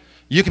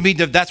 You can be,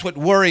 that's what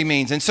worry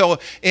means. And so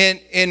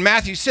in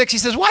Matthew 6, he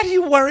says, why do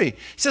you worry?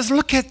 He says,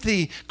 look at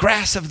the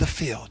grass of the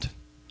field.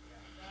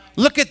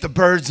 Look at the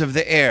birds of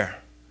the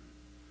air.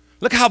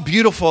 Look how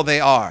beautiful they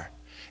are.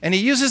 And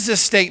he uses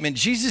this statement,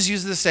 Jesus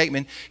uses this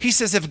statement. He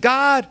says, if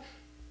God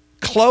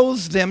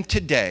clothes them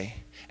today,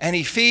 and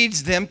he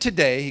feeds them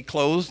today, he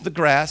clothes the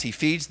grass, he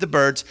feeds the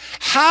birds,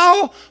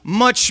 how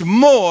much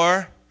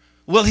more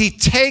will he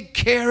take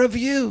care of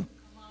you?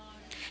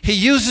 He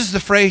uses the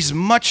phrase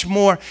much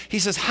more. He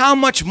says, how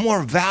much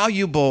more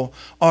valuable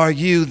are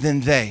you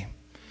than they?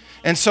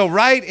 And so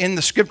right in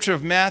the scripture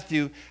of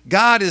Matthew,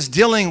 God is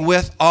dealing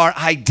with our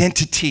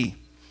identity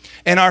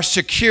and our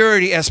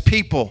security as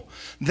people.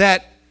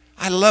 That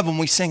I love when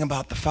we sing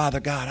about the Father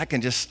God. I can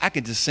just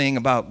sing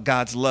about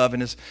God's love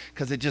and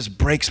because it just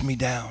breaks me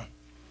down.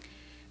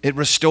 It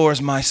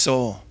restores my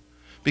soul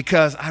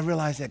because I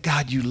realize that,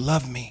 God, you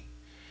love me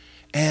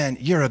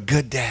and you're a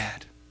good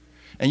dad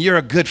and you're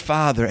a good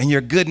father and your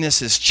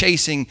goodness is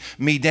chasing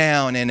me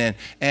down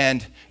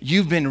and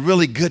you've been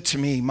really good to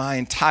me my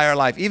entire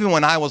life. Even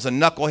when I was a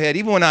knucklehead,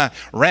 even when I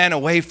ran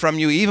away from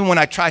you, even when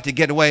I tried to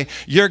get away,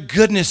 your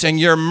goodness and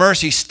your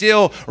mercy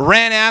still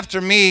ran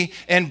after me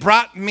and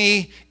brought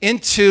me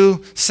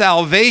into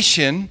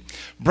salvation,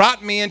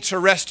 brought me into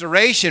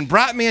restoration,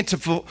 brought me into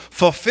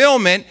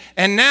fulfillment.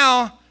 And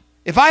now,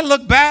 if I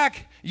look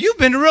back, you've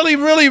been really,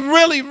 really,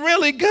 really,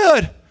 really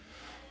good.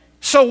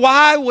 So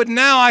why would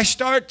now I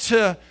start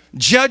to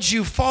judge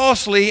you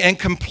falsely and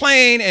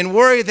complain and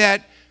worry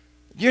that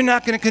you're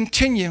not going to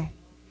continue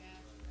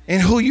in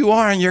who you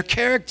are and your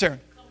character?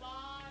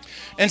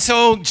 And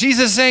so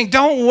Jesus is saying,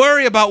 don't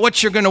worry about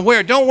what you're going to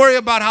wear. Don't worry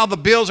about how the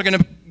bills are going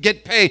to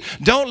get paid.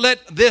 Don't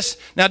let this,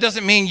 now it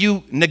doesn't mean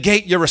you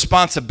negate your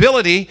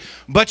responsibility,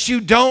 but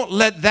you don't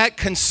let that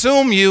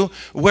consume you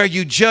where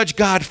you judge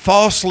God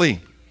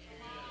falsely.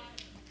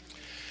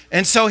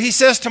 And so he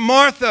says to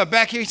Martha,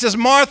 back here, he says,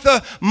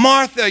 Martha,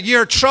 Martha,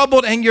 you're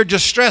troubled and you're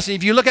distressed. And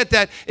if you look at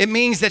that, it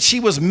means that she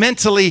was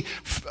mentally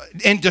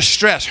in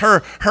distress.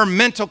 Her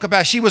mental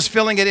capacity, she was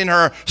feeling it in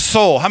her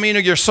soul. How many know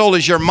your soul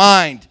is your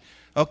mind?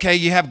 Okay,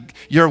 you have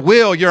your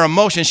will, your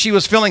emotion. She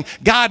was feeling,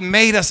 God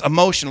made us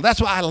emotional. That's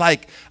why I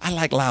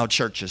like loud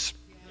churches.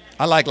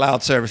 I like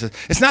loud services.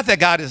 It's not that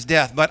God is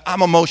deaf, but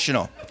I'm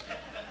emotional.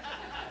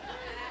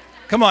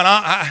 Come on,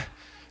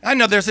 I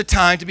know there's a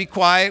time to be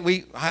quiet.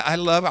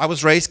 I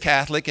was raised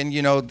Catholic, and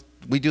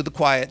we do the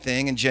quiet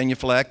thing and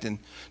genuflect and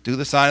do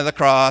the sign of the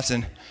cross,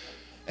 and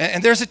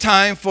there's a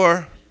time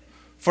for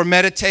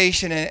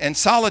meditation and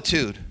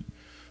solitude.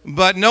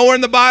 But nowhere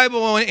in the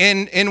Bible,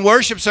 in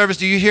worship service,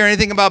 do you hear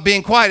anything about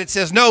being quiet. It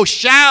says, no,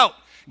 shout,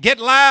 get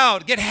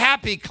loud, get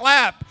happy,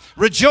 clap,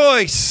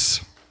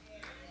 rejoice.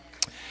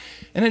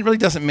 And it really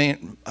doesn't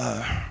mean,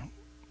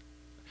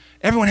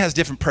 everyone has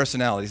different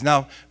personalities.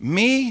 Now,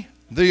 me,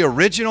 the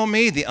original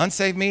me, the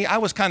unsaved me, I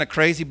was kind of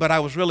crazy, but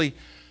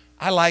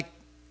I like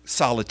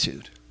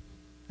solitude.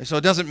 And so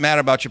it doesn't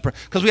matter about your,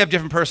 because we have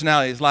different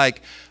personalities.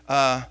 Like,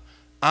 I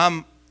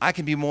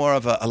can be more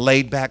of a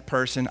laid-back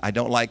person. I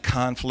don't like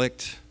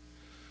conflict.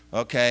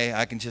 Okay,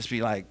 I can just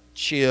be like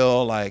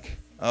chill, like,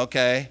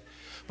 okay.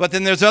 But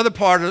then there's other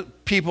part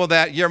of people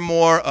that you're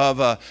more of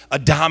a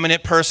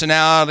dominant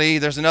personality.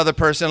 There's another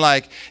person,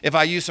 like, if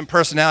I use some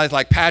personalities,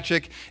 like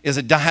Patrick has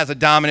a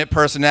dominant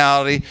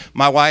personality.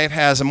 My wife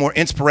has a more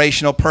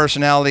inspirational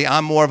personality.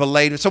 I'm more of a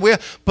laid.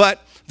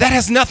 But that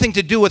has nothing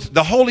to do with,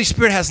 the Holy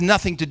Spirit has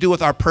nothing to do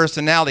with our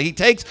personality. He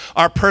takes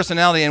our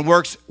personality and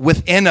works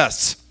within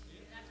us.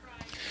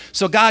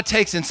 So God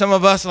takes in some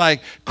of us,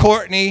 like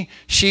Courtney,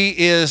 she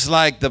is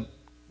like the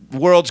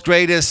world's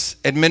greatest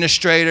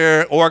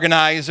administrator,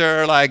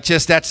 organizer, like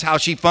just that's how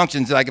she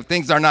functions. Like if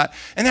things are not,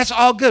 and that's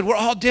all good. We're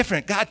all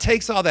different. God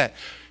takes all that.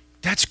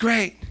 That's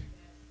great.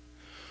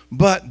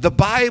 But the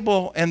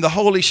Bible and the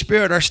Holy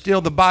Spirit are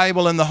still the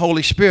Bible and the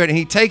Holy Spirit. And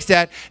he takes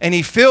that and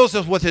he fills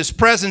us with his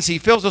presence. He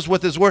fills us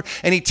with his word.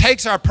 And he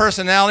takes our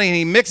personality and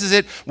he mixes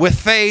it with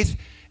faith.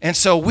 And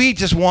so we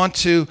just want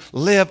to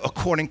live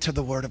according to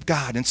the word of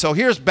God. And so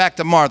here's back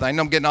to Martha. I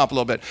know I'm getting off a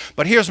little bit.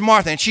 But here's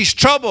Martha, and she's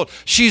troubled.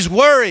 She's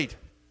worried.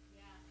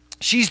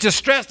 She's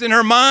distressed in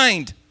her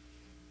mind.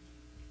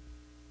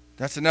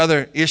 That's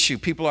another issue.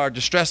 People are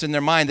distressed in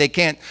their mind. They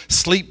can't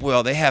sleep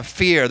well. They have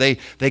fear.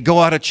 They go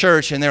out of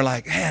church, and they're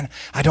like, man,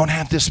 I don't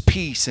have this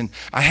peace. And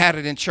I had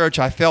it in church.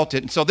 I felt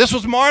it. And so this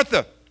was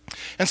Martha.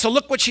 And so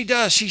look what she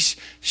does.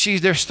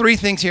 There's three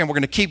things here, and we're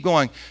going to keep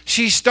going.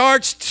 She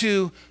starts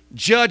to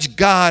judge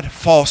God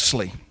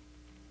falsely.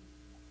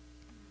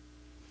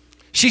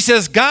 She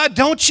says, God,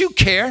 don't you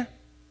care?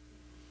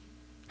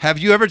 Have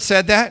you ever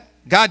said that?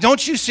 God,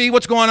 don't you see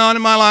what's going on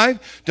in my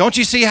life? Don't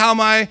you see how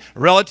my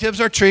relatives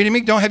are treating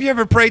me? Have you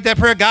ever prayed that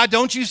prayer? God,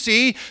 don't you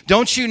see?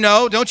 Don't you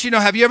know? Don't you know?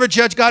 Have you ever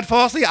judged God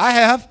falsely? I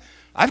have.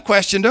 I've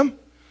questioned him.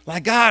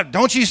 Like, God,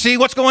 don't you see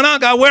what's going on?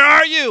 God, where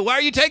are you? Why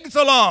are you taking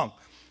so long?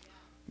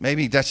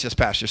 Maybe that's just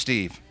Pastor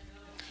Steve.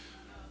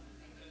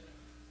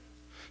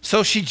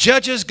 So she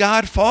judges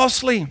God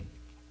falsely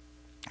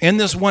in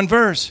this one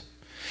verse.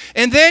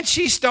 And then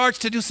she starts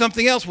to do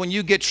something else. When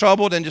you get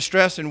troubled and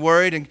distressed and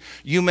worried and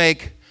you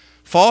make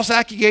false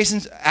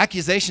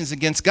accusations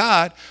against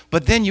God,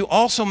 but then you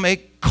also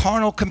make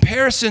carnal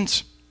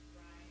comparisons.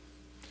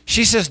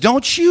 She says,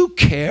 don't you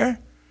care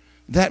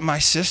that my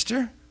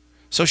sister?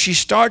 So she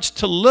starts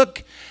to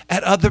look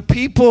at other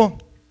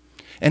people.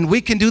 And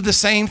we can do the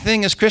same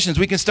thing as Christians.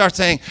 We can start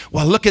saying,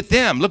 well, look at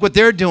them. Look what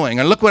they're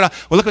doing. Or look what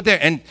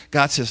they're. And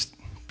God says,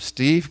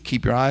 Steve,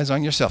 keep your eyes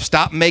on yourself.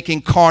 Stop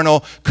making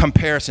carnal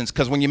comparisons.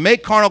 Because when you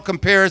make carnal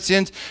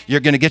comparisons,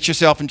 you're going to get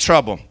yourself in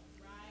trouble.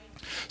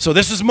 So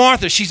this is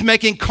Martha. She's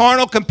making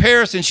carnal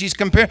comparisons. She's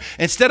comparing.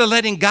 Instead of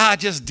letting God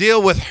just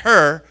deal with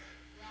her,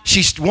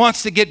 she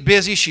wants to get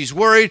busy. She's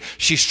worried.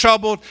 She's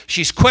troubled.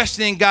 She's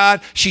questioning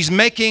God. She's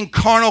making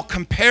carnal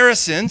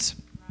comparisons.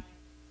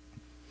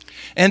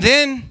 And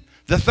then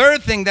the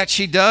third thing that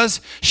she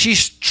does,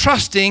 she's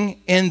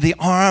trusting in the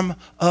arm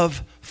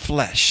of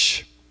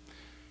flesh.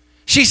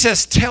 She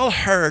says, tell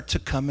her to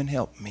come and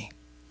help me.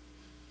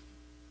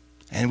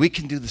 And we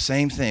can do the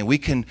same thing. We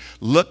can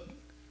look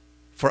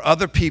for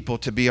other people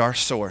to be our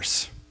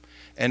source.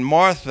 And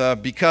Martha,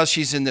 because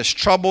she's in this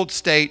troubled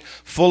state,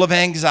 full of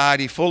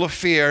anxiety, full of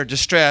fear,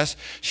 distress,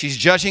 she's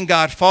judging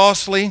God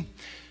falsely.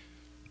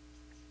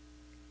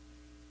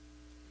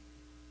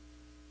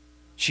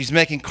 She's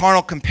making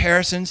carnal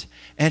comparisons,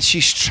 and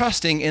she's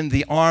trusting in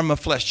the arm of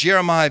flesh.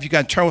 Jeremiah, if you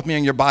can turn with me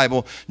in your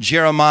Bible,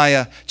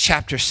 Jeremiah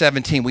chapter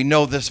 17. We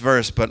know this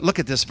verse, but look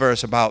at this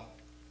verse about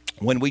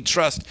when we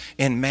trust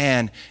in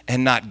man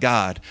and not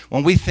God.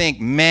 When we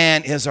think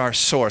man is our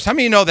source. How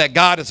many of you know that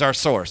God is our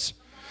source?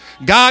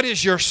 God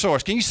is your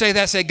source. Can you say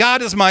that? Say,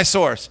 God is my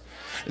source.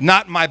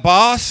 Not my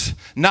boss,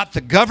 not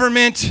the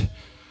government,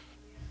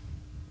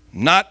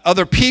 not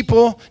other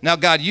people. Now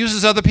God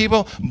uses other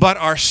people, but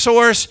our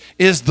source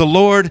is the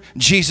Lord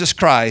Jesus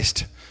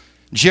Christ.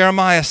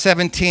 Jeremiah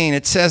 17,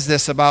 it says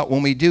this about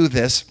when we do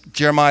this.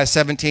 Jeremiah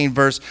 17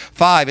 verse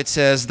 5, it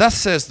says, thus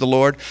says the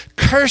Lord,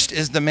 cursed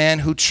is the man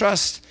who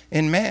trusts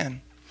in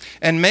man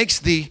and makes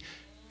the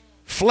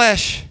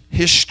flesh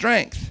his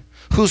strength,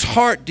 whose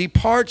heart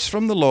departs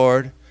from the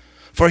Lord,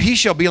 for he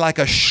shall be like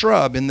a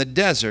shrub in the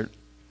desert,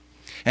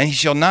 and he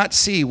shall not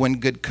see when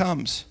good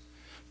comes,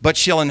 but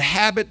shall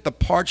inhabit the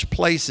parched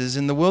places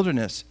in the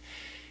wilderness,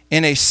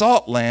 in a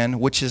salt land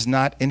which is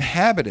not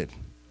inhabited.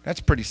 That's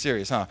pretty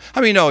serious, huh?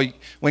 How many know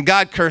when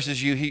God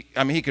curses you,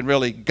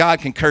 God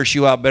can curse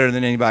you out better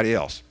than anybody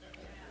else.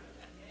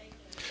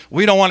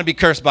 We don't want to be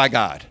cursed by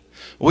God.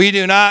 You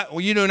do not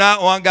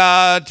want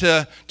God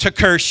to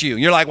curse you.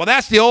 You're like, well,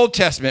 that's the Old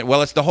Testament.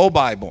 Well, it's the whole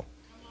Bible.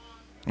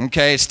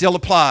 Okay, it still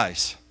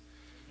applies.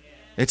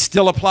 It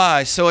still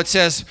applies. So it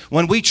says,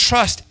 when we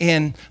trust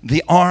in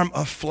the arm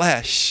of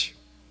flesh,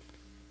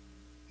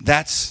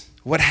 that's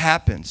what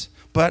happens.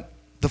 But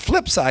the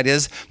flip side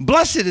is,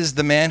 blessed is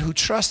the man who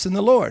trusts in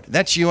the Lord.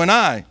 That's you and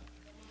I,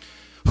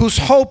 whose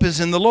hope is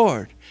in the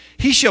Lord.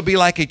 He shall be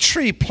like a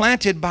tree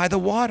planted by the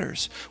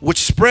waters, which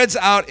spreads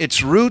out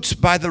its roots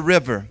by the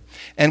river,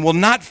 and will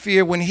not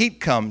fear when heat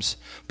comes,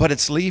 but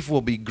its leaf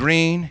will be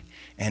green,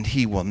 and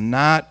he will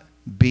not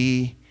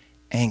be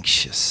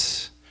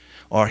anxious,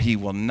 or he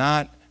will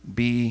not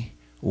be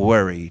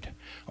worried,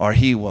 or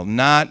he will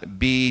not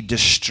be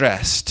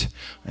distressed.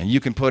 And you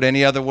can put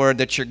any other word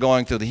that you're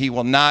going through. He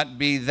will not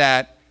be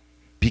that,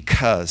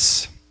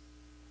 because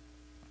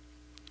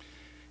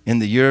in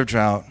the year of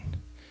drought,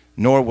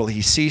 nor will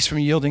he cease from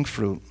yielding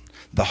fruit.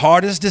 The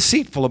heart is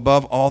deceitful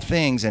above all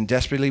things and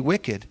desperately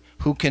wicked.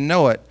 Who can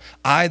know it?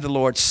 I, the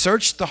Lord,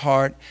 search the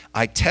heart.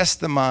 I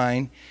test the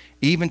mind,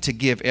 even to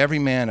give every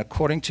man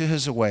according to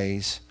his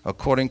ways,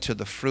 according to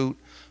the fruit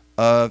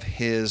of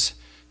his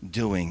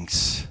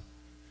doings.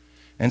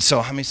 And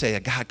so how many say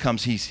that God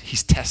comes,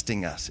 he's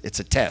testing us? It's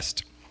a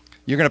test.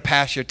 You're going to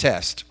pass your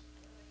test.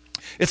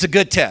 It's a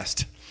good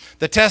test.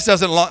 The test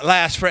doesn't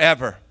last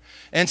forever.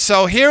 And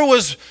so here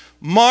was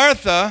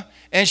Martha,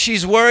 and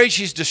she's worried,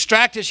 she's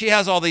distracted, she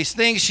has all these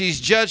things, she's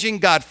judging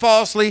God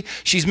falsely,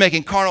 she's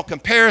making carnal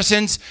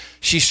comparisons,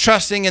 she's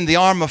trusting in the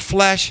arm of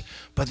flesh.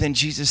 But then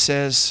Jesus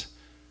says,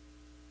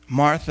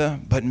 Martha,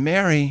 but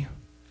Mary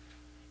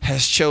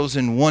has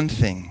chosen one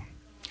thing.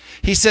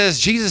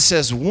 Jesus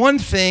says, one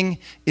thing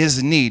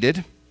is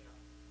needed.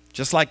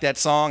 Just like that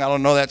song. I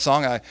don't know that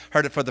song. I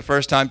heard it for the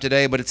first time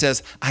today, but it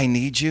says, I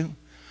need you.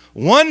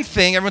 One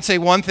thing, everyone say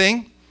one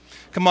thing.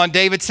 Come on,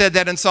 David said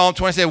that in Psalm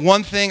 20. He said,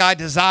 one thing I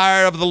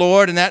desire of the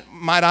Lord, and that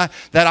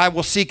I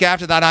will seek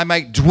after, that I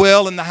might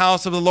dwell in the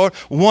house of the Lord.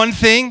 One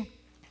thing.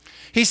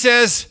 He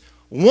says,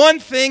 one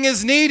thing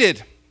is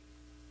needed.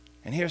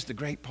 And here's the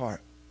great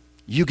part.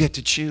 You get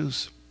to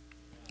choose.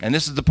 And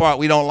this is the part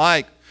we don't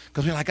like,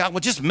 because we're like, God,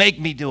 well, just make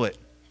me do it.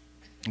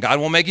 God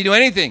won't make you do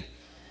anything.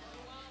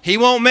 He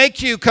won't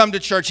make you come to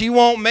church. He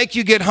won't make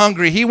you get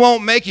hungry. He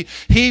won't make you.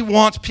 He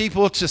wants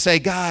people to say,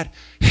 God,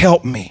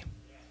 help me.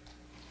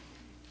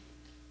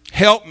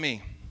 Help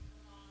me.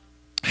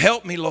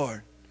 Help me,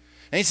 Lord.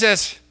 And he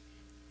says,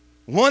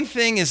 one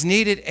thing is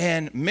needed,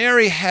 and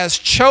Mary has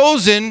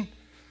chosen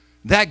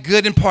that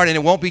good in part, and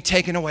it won't be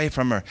taken away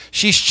from her.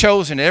 She's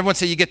chosen it. Everyone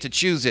say you get to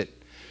choose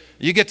it.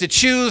 You get to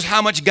choose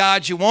how much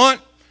God you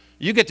want.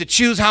 You get to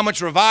choose how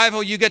much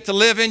revival you get to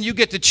live in. You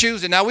get to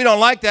choose it. Now, we don't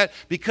like that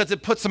because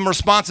it puts some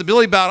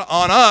responsibility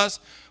on us.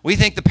 We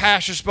think the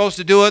pastor's supposed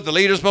to do it, the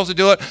leader's supposed to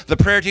do it, the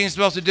prayer team's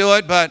supposed to do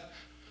it, but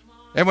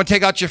everyone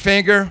take out your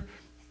finger,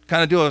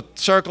 kind of do a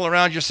circle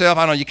around yourself.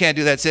 I don't know, you can't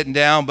do that sitting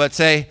down, but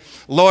say,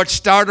 Lord,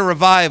 start a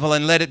revival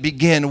and let it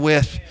begin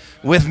with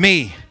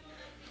me.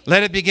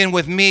 Let it begin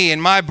with me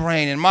and my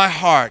brain and my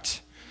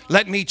heart.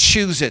 Let me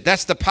choose it.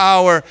 That's the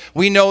power.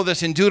 We know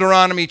this in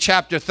Deuteronomy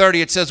chapter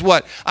 30. It says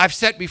what? I've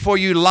set before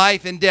you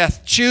life and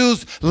death.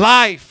 Choose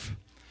life.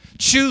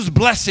 Choose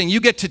blessing. You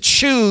get to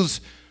choose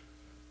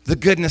the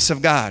goodness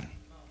of God.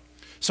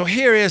 So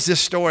here is this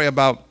story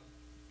about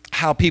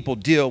how people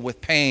deal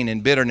with pain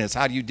and bitterness.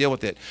 How do you deal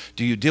with it?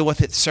 Do you deal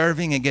with it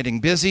serving and getting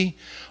busy?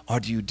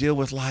 Or do you deal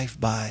with life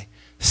by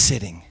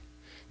sitting?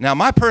 Now,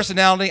 my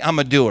personality, I'm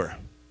a doer.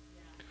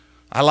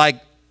 I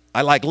like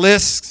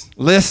lists.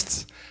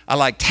 I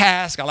like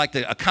tasks. I like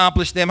to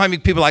accomplish them. How many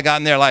people I got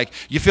in there like,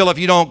 you feel if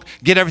you don't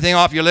get everything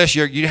off your list,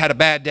 you had a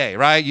bad day,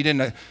 right? You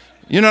didn't.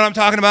 You know what I'm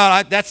talking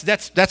about?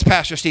 That's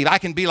Pastor Steve. I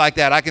can be like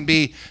that. I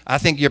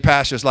think your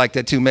pastor's like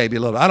that too, maybe a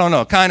little. I don't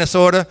know, kind of,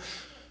 sort of.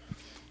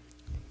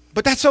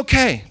 But that's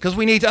okay, because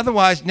we need to,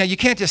 otherwise, now you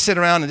can't just sit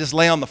around and just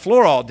lay on the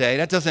floor all day.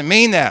 That doesn't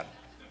mean that.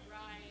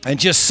 And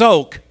just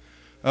soak,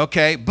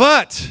 okay?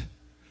 But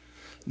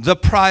the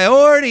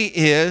priority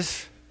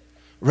is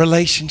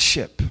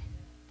relationship.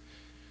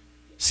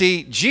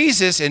 See,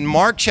 Jesus in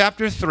Mark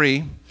chapter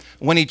 3,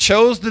 when he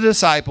chose the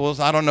disciples,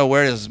 I don't know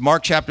where it is,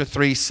 Mark chapter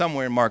 3,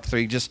 somewhere in Mark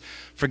 3, just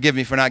forgive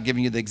me for not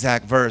giving you the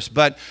exact verse.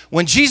 But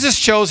when Jesus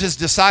chose his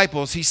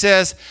disciples, he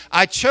says,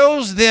 I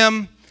chose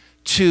them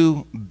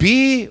to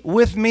be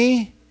with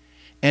me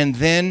and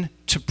then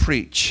to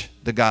preach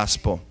the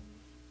gospel.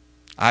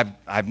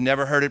 I've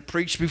never heard it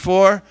preached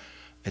before.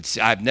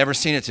 I've never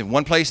seen it. It's in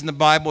one place in the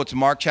Bible. It's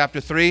Mark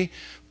chapter 3.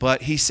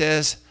 But he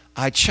says,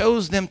 I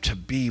chose them to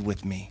be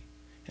with me.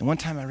 And one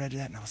time I read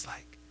that and I was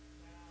like,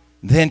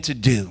 then to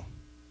do.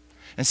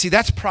 And see,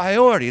 that's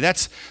priority.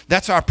 That's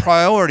our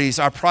priorities.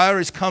 Our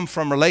priorities come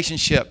from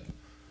relationship.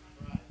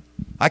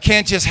 I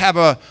can't just have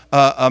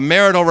a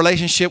marital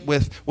relationship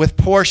with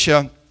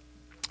Portia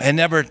and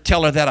never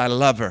tell her that I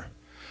love her,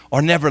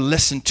 or never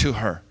listen to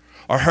her,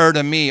 or her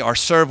to me, or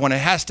serve one. It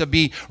has to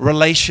be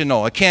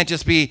relational. It can't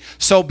just be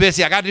so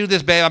busy. I got to do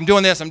this, babe. I'm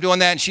doing this, I'm doing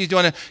that, and she's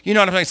doing it. You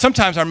know what I'm saying?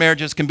 Sometimes our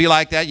marriages can be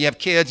like that. You have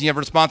kids, and you have a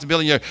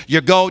responsibility.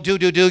 You go, do.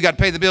 You got to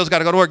pay the bills, got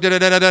to go to work,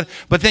 da.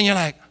 But then you're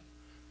like,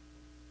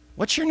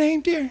 what's your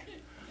name, dear?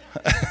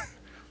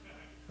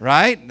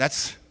 Right?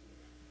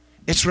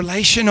 It's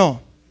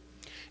relational.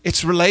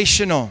 It's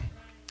relational.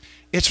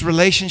 It's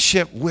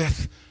relationship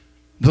with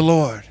the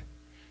Lord.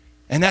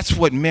 And that's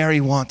what Mary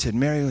wanted.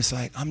 Mary was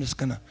like, I'm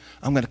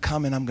going to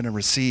come and I'm going to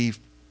receive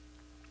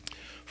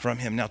from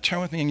him. Now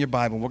turn with me in your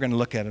Bible. We're going to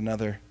look at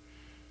another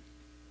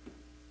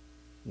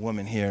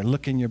woman here.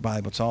 Look in your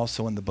Bible. It's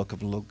also in the book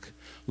of Luke,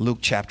 Luke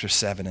chapter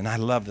 7. And I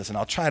love this, and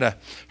I'll try to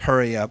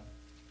hurry up.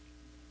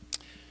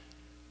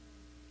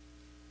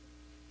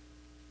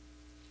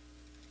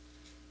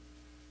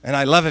 And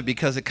I love it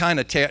because it kind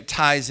of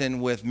ties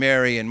in with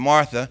Mary and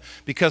Martha,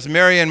 because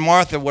Mary and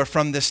Martha were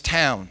from this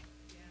town.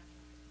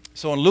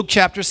 So in Luke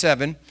chapter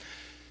 7,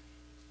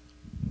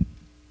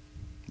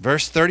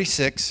 verse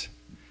 36,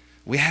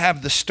 we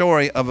have the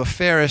story of a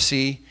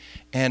Pharisee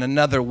and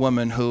another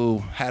woman who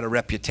had a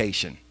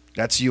reputation.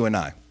 That's you and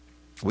I.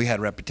 We had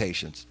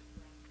reputations.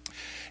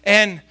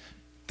 And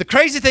the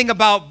crazy thing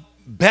about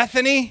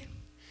Bethany,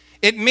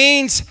 it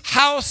means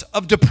house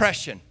of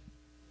depression.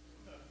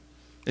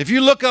 If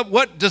you look up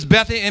what does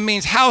Bethany, it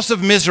means house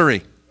of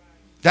misery.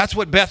 That's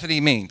what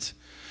Bethany means.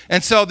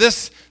 And so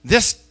this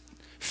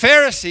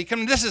Pharisee,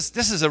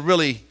 this is a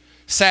really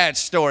sad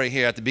story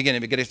here at the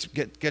beginning, but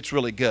it gets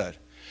really good.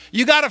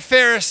 You got a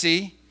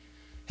Pharisee,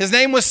 his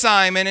name was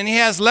Simon, and he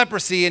has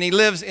leprosy, and he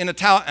lives in a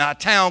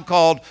town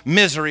called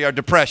misery or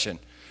depression.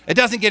 It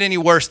doesn't get any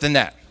worse than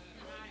that.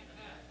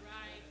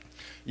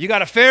 You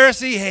got a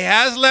Pharisee, he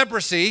has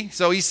leprosy,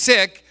 so he's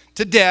sick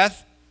to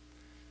death.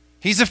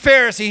 He's a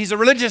Pharisee, he's a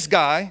religious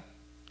guy,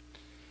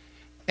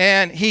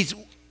 and he's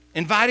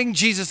inviting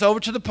Jesus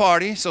over to the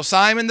party. So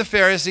Simon the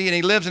Pharisee, and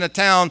he lives in a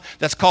town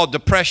that's called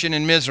depression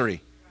and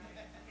misery.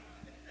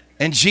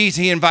 And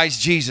he invites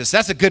Jesus.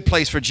 That's a good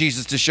place for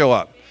Jesus to show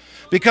up,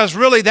 because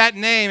really that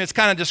name is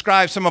kind of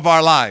describes some of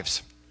our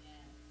lives.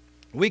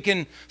 We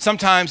can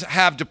sometimes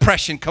have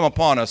depression come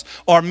upon us,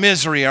 or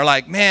misery, or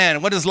like,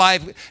 man, what is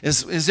life?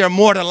 Is there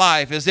more to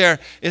life? Is there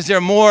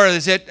more?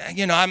 Is it,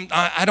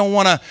 I don't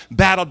want to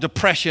battle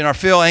depression or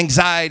feel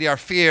anxiety or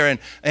fear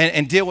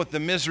and deal with the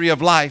misery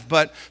of life.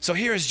 But so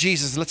here is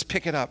Jesus. Let's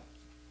pick it up.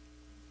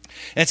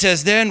 It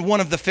says, then one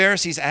of the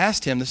Pharisees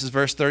asked him, this is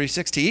verse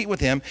 36, to eat with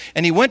him.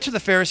 And he went to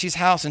the Pharisee's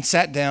house and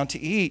sat down to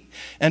eat.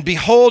 And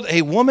behold,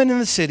 a woman in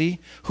the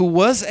city who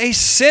was a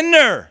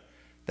sinner.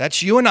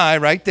 That's you and I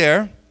right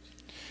there.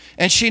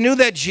 And she knew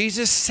that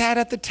Jesus sat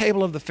at the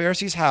table of the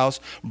Pharisee's house,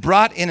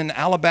 brought in an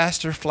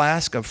alabaster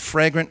flask of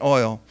fragrant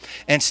oil,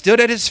 and stood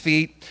at his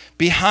feet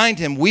behind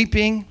him,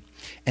 weeping.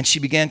 And she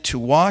began to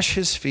wash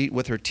his feet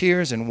with her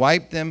tears and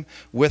wiped them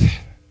with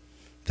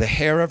the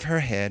hair of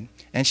her head.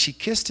 And she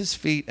kissed his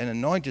feet and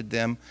anointed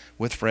them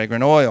with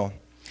fragrant oil.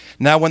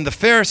 Now when the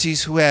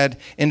Pharisees who had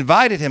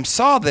invited him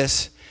saw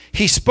this,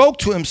 he spoke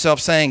to himself,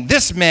 saying,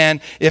 this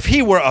man, if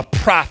he were a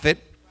prophet,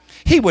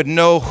 he would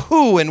know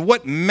who and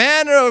what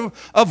manner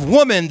of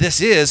woman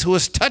this is who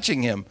is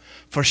touching him,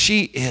 for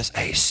she is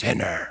a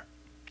sinner.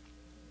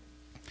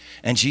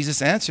 And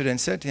Jesus answered and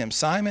said to him,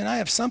 Simon, I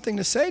have something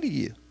to say to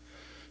you.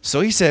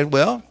 So he said,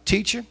 well,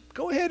 teacher,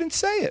 go ahead and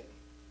say it.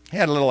 He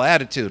had a little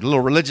attitude, a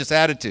little religious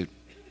attitude.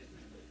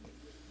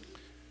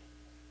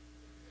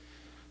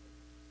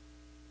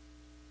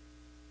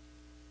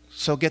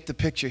 So get the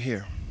picture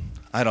here.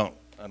 I don't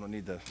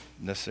need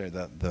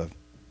necessarily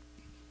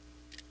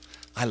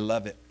I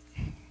love it.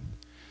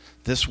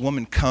 This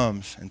woman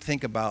comes, and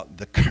think about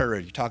the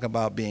courage. You talk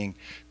about being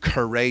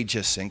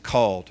courageous and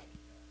called.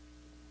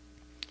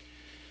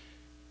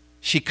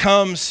 She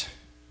comes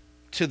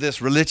to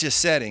this religious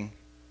setting,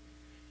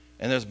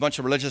 and there's a bunch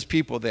of religious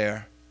people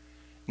there.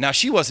 Now,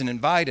 she wasn't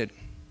invited.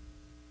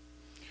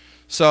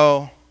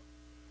 So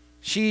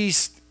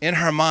she's in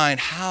her mind,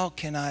 how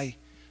can I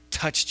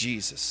touch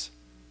Jesus?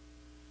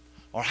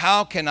 Or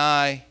how can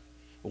I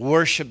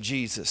worship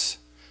Jesus?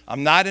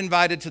 I'm not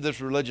invited to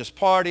this religious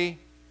party.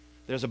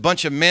 There's a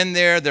bunch of men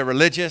there. They're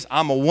religious.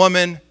 I'm a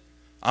woman.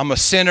 I'm a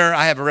sinner.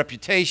 I have a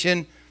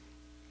reputation.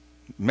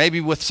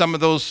 Maybe with some of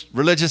those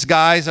religious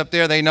guys up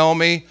there, they know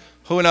me.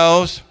 Who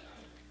knows?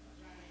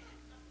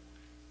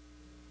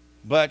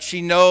 But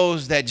she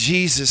knows that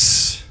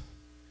Jesus,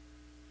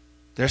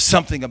 there's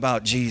something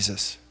about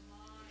Jesus.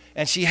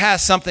 And she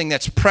has something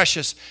that's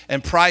precious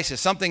and priceless,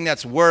 something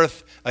that's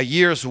worth a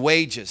year's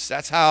wages.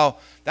 That's how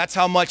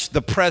much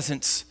the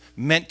presence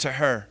meant to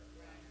her.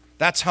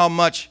 That's how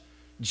much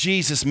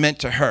Jesus meant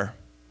to her.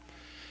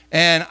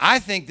 And I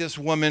think this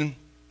woman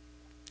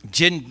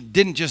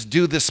didn't just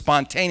do this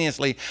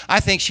spontaneously. I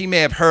think she may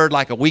have heard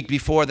like a week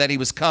before that he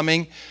was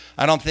coming.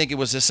 I don't think it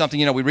was just something,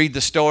 we read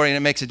the story and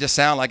it makes it just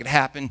sound like it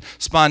happened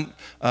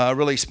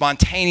really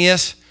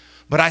spontaneous.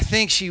 But I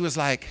think she was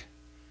like,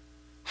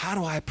 how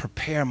do I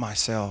prepare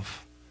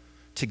myself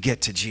to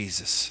get to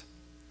Jesus?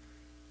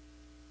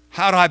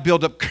 How do I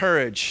build up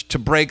courage to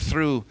break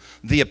through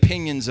the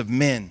opinions of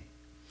men?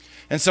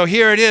 And so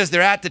here it is.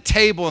 They're at the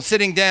table and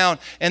sitting down,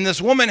 and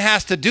this woman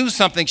has to do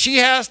something. She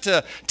has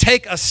to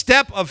take a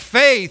step of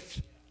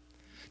faith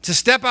to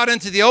step out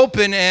into the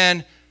open,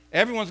 and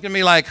everyone's going to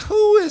be like,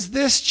 who is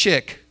this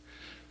chick?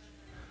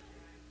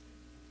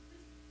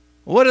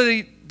 What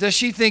does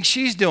she think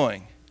she's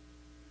doing?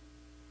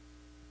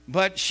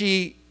 But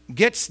she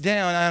gets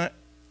down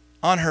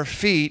on her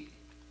feet,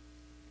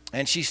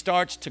 and she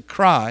starts to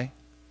cry,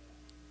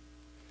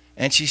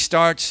 and she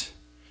starts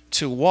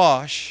to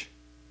wash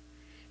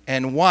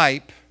and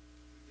wipe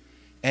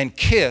and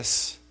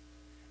kiss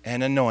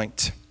and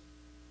anoint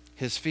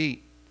his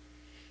feet.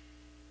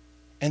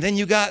 And then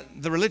you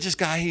got the religious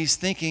guy, he's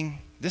thinking,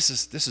 this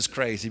is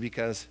crazy,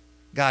 because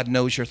God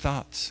knows your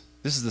thoughts.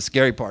 This is the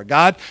scary part.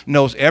 God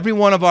knows every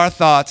one of our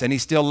thoughts, and he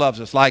still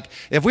loves us. Like,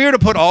 if we were to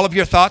put all of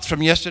your thoughts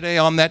from yesterday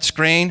on that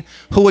screen,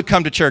 who would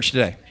come to church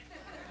today?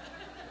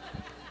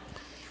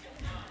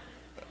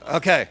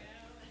 Okay.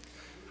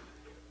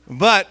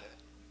 But,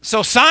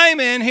 so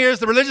Simon, here's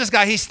the religious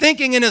guy. He's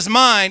thinking in his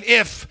mind,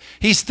 if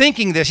he's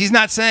thinking this, he's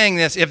not saying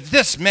this, if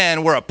this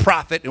man were a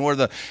prophet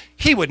and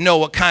he would know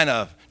what kind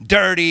of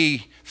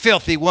dirty,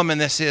 filthy woman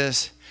this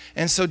is.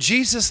 And so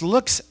Jesus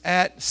looks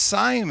at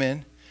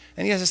Simon,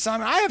 and he says,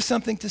 Simon, I have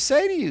something to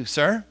say to you,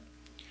 sir.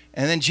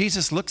 And then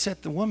Jesus looks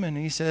at the woman,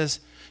 and he says,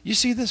 you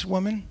see this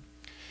woman?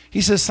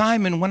 He says,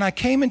 Simon, when I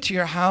came into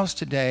your house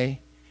today,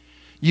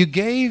 you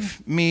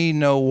gave me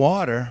no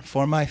water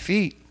for my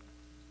feet.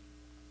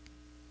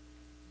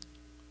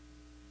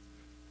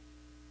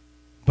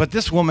 But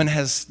this woman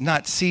has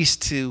not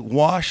ceased to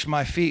wash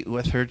my feet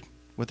with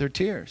her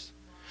tears.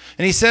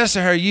 And he says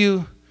to her,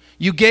 you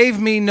gave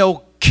me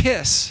no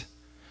kiss,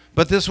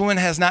 but this woman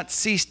has not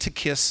ceased to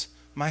kiss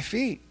my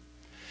feet.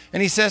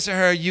 And he says to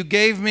her, you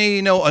gave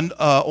me no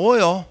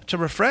oil to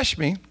refresh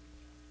me,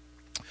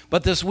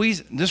 but this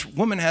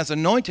woman has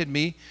anointed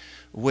me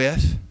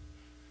with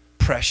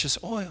precious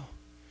oil.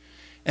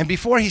 And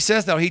before he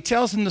says that, he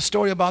tells them the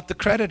story about the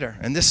creditor,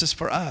 and this is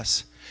for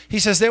us. He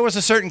says there was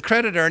a certain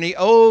creditor, and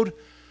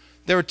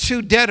there were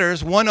two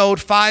debtors. One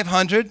owed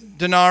 500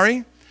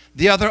 denarii,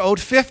 the other owed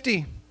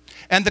 50.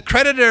 And the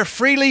creditor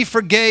freely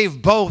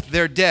forgave both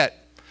their debt.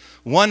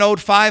 One owed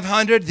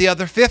 500, the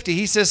other 50.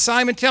 He says,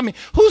 Simon, tell me,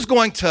 who's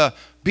going to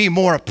be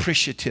more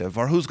appreciative,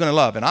 or who's going to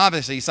love? And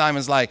obviously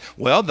Simon's like,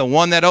 well, the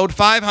one that owed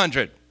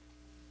 500.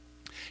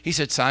 He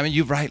said, Simon,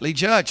 you've rightly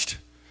judged.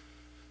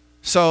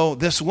 So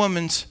this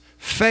woman's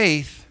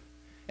faith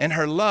and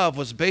her love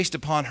was based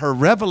upon her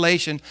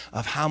revelation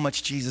of how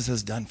much Jesus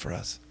has done for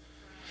us.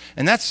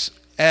 And that's,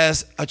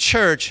 as a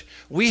church,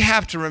 we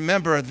have to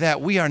remember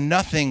that we are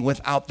nothing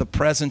without the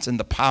presence and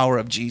the power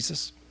of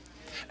Jesus.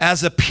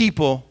 As a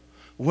people,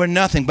 we're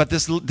nothing. But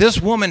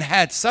this woman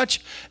had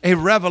such a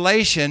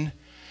revelation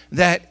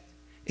that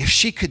if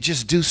she could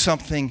just do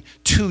something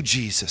to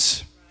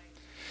Jesus.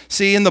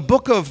 See, in the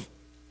book of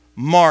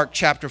Mark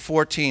chapter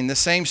 14, the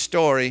same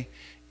story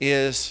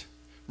is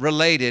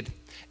related.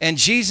 And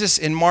Jesus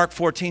in Mark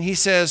 14, he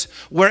says,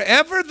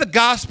 wherever the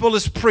gospel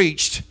is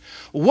preached,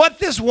 what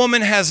this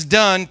woman has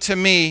done to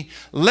me,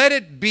 let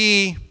it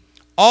be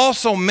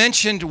also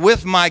mentioned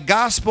with my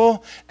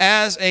gospel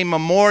as a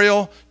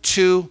memorial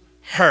to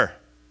her.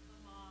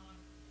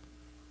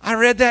 I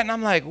read that and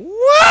I'm like,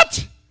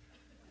 what?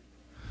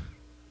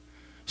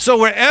 So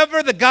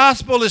wherever the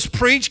gospel is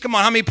preached, come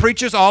on, how many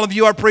preachers? All of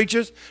you are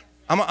preachers?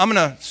 I'm going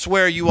to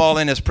swear you all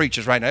in as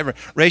preachers right now.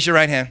 Raise your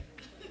right hand.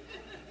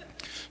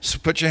 So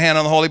put your hand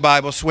on the Holy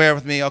Bible. Swear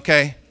with me,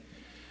 okay?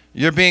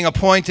 You're being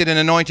appointed and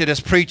anointed as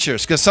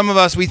preachers. Because some of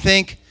us, we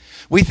think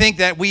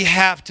that we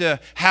have to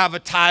have a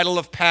title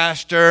of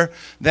pastor,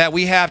 that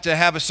we have to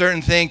have a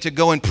certain thing to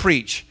go and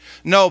preach.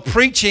 No,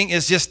 preaching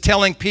is just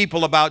telling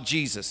people about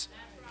Jesus.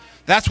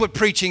 That's what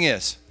preaching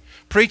is.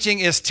 Preaching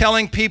is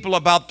telling people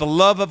about the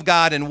love of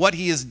God and what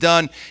he has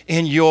done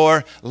in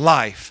your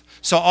life.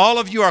 So all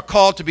of you are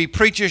called to be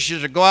preachers. You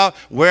should go out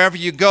wherever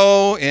you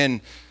go,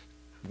 in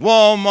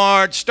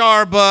Walmart,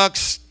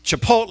 Starbucks,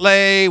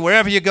 Chipotle,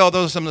 wherever you go.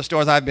 Those are some of the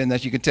stores I've been,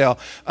 that you can tell.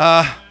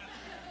 As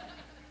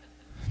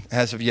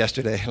of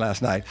yesterday,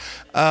 last night.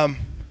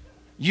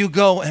 You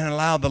go and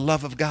allow the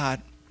love of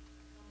God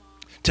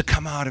to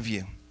come out of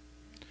you.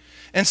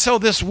 And so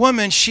this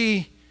woman,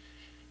 she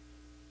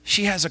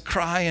has a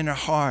cry in her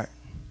heart.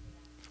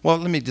 Well,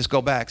 let me just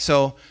go back.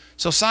 So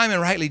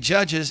Simon rightly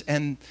judges,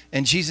 and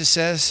Jesus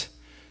says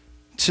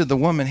to the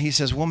woman, he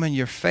says, woman,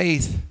 your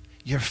faith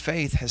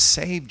has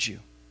saved you.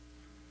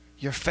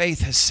 Your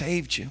faith has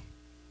saved you.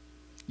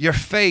 Your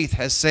faith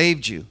has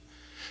saved you.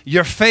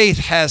 Your faith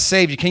has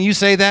saved you. Can you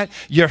say that?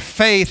 Your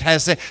faith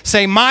has saved.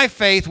 Say, my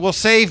faith will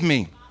save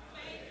me.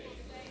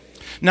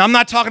 Now, I'm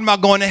not talking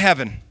about going to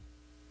heaven.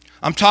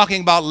 I'm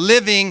talking about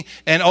living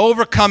an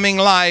overcoming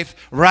life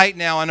right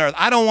now on earth.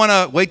 I don't want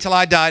to wait till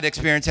I die to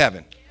experience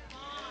heaven.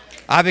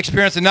 I've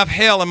experienced enough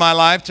hell in my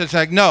life to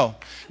say, no.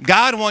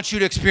 God wants you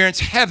to experience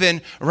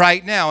heaven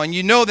right now. And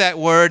you know that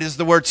word is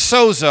the word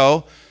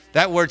sozo.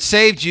 That word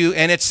saved you,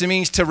 and it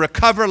means to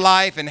recover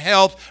life and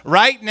health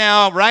right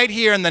now, right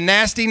here in the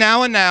nasty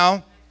now and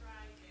now.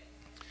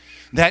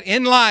 That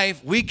in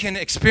life we can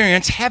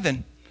experience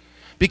heaven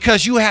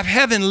because you have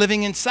heaven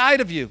living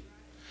inside of you.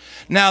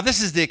 Now,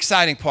 this is the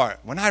exciting part.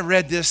 When I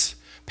read this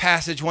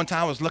passage one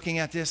time, I was looking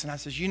at this and I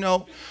said,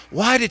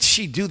 why did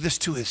she do this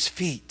to his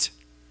feet?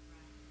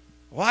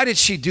 Why did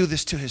she do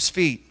this to his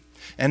feet?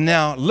 And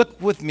now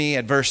look with me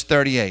at verse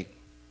 38.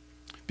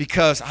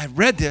 Because I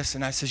read this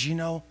and I said,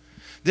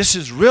 This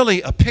is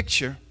really a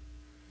picture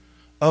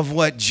of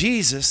what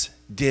Jesus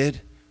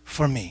did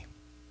for me.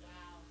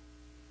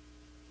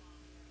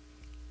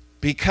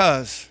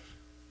 Because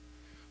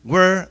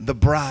we're the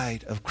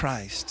bride of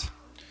Christ.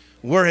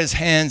 We're his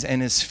hands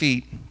and his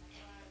feet.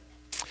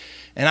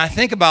 And I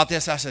think about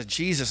this. I said,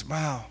 Jesus,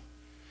 wow,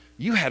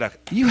 you had a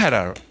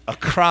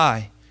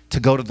cry to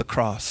go to the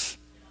cross.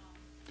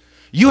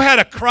 You had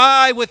a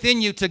cry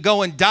within you to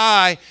go and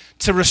die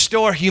to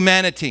restore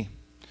humanity.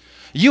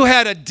 You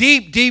had a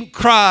deep, deep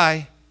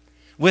cry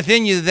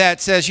within you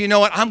that says, you know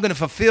what, I'm going to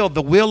fulfill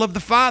the will of the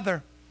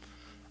Father.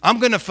 I'm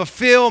going to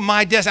fulfill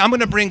my destiny. I'm going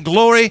to bring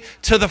glory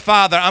to the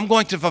Father. I'm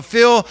going to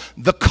fulfill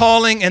the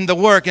calling and the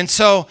work. And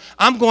so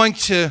I'm going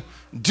to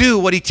do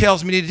what he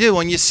tells me to do.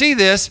 And you see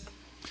this,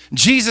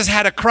 Jesus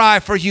had a cry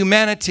for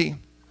humanity.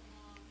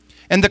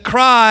 And the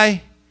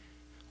cry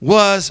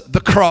was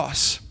the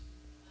cross.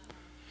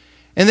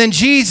 And then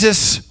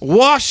Jesus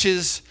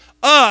washes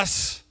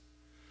us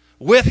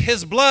with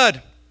his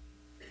blood.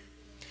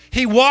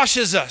 He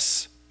washes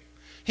us.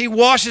 He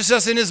washes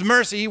us in his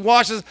mercy. He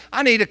washes.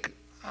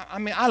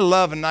 I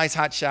love a nice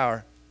hot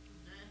shower.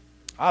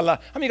 How many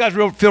of you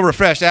guys feel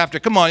refreshed after?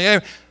 Come on, yeah,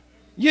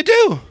 you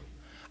do.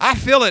 I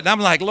feel it, and I'm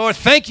like, Lord,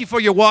 thank you for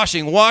your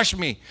washing. Wash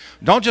me.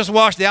 Don't just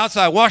wash the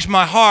outside. Wash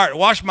my heart.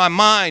 Wash my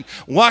mind.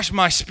 Wash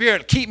my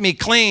spirit. Keep me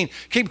clean.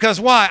 Because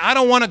why? I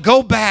don't want to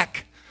go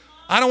back.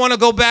 I don't want to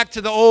go back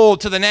to the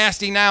old, to the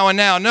nasty now and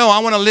now. No, I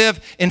want to live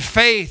in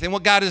faith in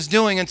what God is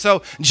doing. And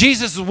so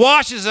Jesus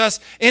washes us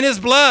in his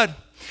blood.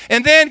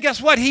 And then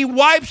guess what? He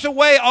wipes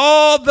away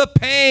all the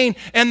pain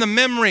and the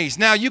memories.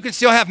 Now, you can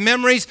still have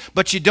memories,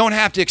 but you don't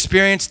have to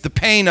experience the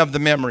pain of the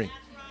memory.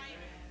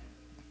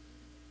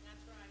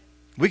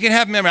 We can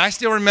have memory. I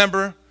still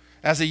remember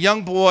as a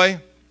young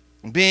boy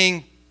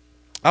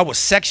I was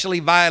sexually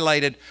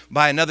violated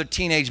by another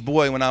teenage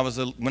boy when I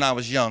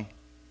was young.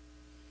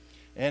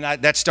 And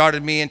that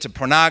started me into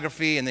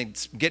pornography and then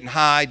getting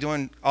high,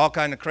 doing all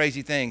kind of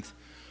crazy things.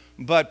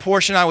 But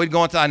Portia and I would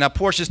go into, now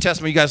Portia's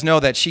testimony, you guys know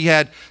that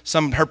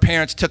her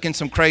parents took in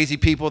some crazy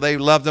people. They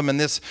loved them, and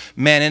this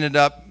man ended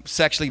up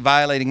sexually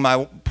violating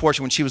my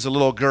Portia when she was a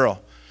little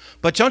girl.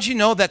 But don't you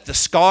know that the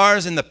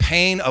scars and the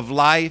pain of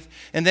life,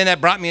 and then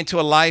that brought me into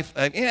a life,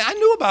 I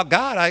knew about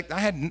God. I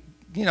had,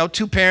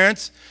 2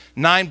 parents,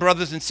 9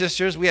 brothers and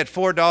sisters. We had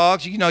 4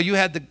 dogs. You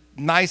had the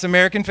nice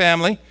American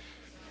family.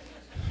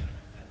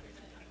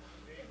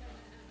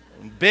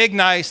 Big,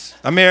 nice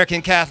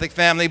American Catholic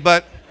family,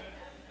 but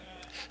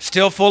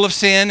still full of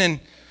sin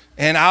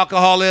and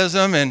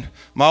alcoholism. And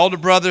my older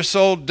brother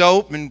sold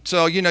dope. And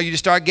so, you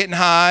just start getting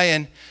high.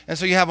 And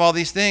so you have all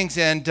these things.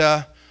 And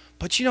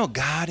but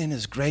God in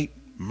his great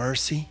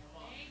mercy,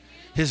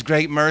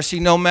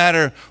 no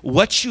matter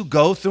what you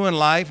go through in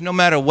life, no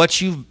matter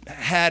what you've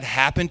had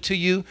happen to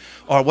you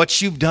or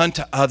what you've done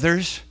to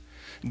others,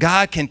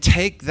 God can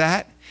take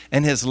that,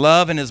 and his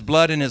love and his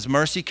blood and his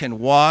mercy can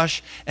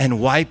wash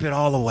and wipe it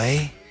all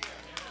away.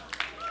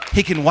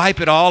 He can wipe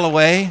it all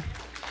away.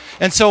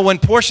 And so when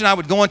Portia and I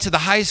would go into the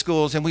high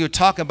schools and we would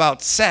talk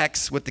about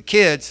sex with the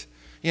kids,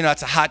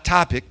 it's a hot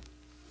topic.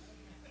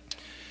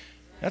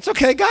 That's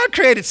okay. God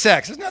created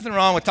sex. There's nothing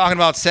wrong with talking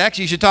about sex.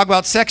 You should talk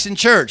about sex in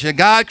church. And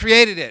God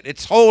created it.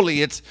 It's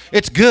holy. It's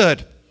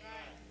good.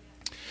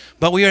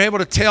 But we are able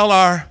to tell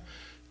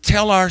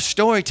our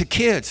story to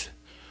kids.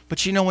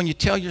 But when you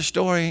tell your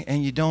story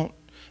and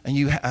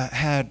you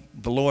had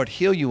the Lord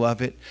heal you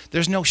of it,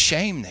 there's no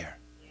shame there.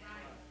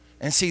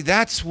 And see,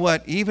 that's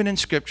what, even in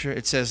Scripture,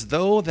 it says,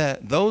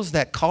 those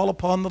that call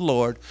upon the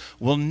Lord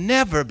will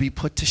never be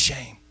put to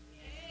shame.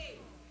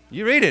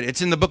 You read it.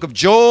 It's in the book of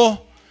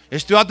Joel.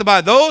 It's throughout the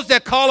Bible. Those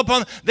that call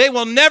upon, they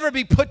will never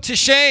be put to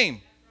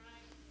shame.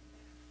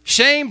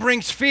 Shame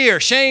brings fear.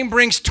 Shame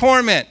brings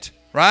torment,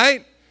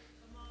 right?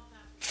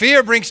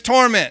 Fear brings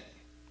torment.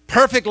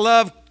 Perfect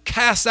love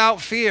casts out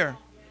fear.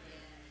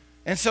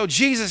 And so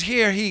Jesus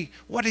here,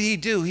 what did he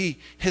do?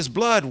 His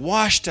blood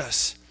washed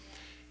us.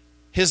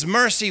 His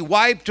mercy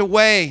wiped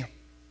away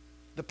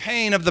the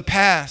pain of the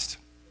past.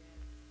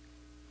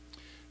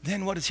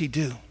 Then what does he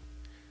do?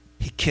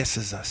 He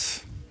kisses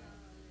us.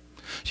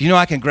 So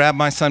I can grab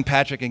my son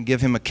Patrick and give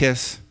him a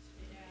kiss.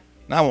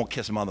 Now, I won't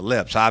kiss him on the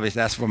lips. Obviously,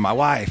 that's for my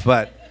wife.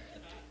 But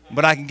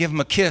I can give him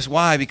a kiss.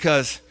 Why?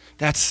 Because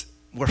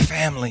we're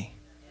family.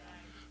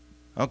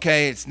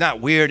 Okay? It's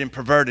not weird and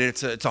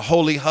perverted. It's a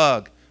holy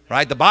hug.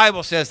 Right? The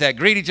Bible says that.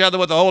 Greet each other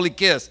with a holy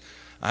kiss.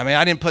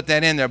 I didn't put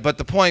that in there. But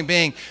the point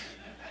being,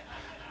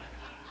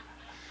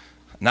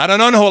 not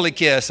an unholy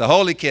kiss, a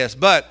holy kiss.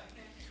 But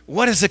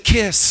what is a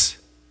kiss?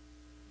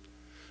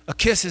 A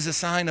kiss is a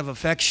sign of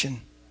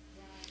affection.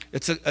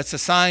 It's a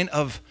sign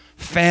of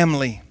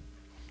family,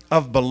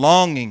 of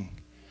belonging,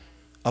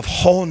 of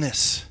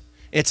wholeness.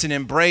 It's an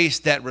embrace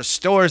that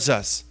restores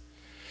us.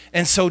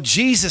 And so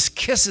Jesus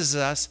kisses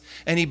us,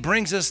 and he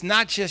brings us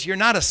you're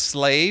not a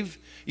slave.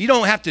 You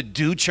don't have to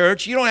do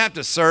church. You don't have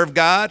to serve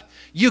God.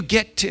 You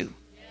get to.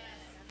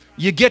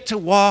 You get to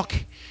walk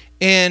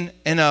in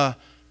an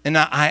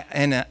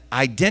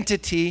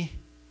identity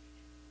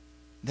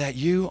that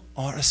you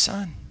are a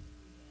son.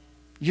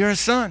 You're a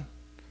son.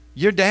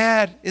 Your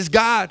dad is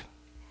God.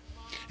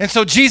 And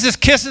so Jesus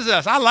kisses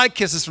us. I like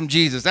kisses from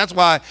Jesus. That's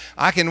why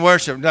I can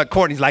worship.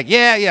 Courtney's like,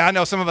 yeah, I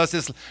know some of us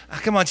is,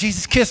 come on,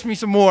 Jesus, kiss me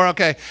some more.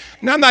 Okay.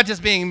 Now, I'm not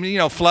just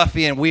being,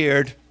 fluffy and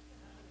weird.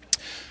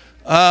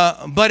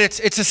 But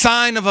it's a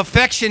sign of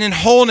affection and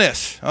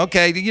wholeness.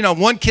 Okay.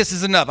 One kiss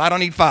is enough. I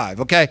don't need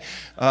 5. Okay.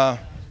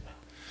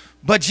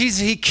 But Jesus,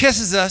 he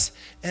kisses us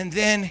and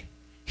then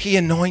he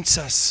anoints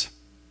us.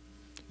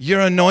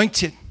 You're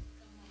anointed.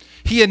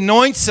 He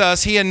anoints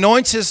us. He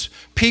anoints his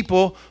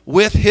people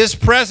with his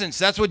presence.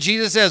 That's what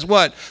Jesus says.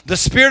 What? The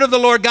Spirit of the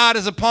Lord God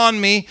is upon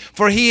me,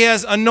 for he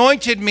has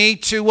anointed me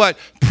to what?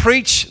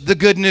 Preach the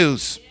good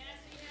news.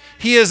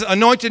 He has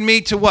anointed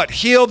me to what?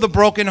 Heal the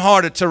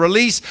brokenhearted, to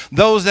release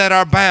those that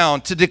are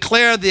bound, to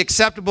declare the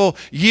acceptable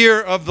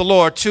year of the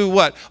Lord, to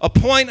what?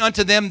 Appoint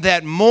unto them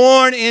that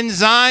mourn in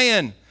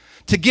Zion,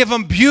 to give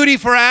them beauty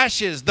for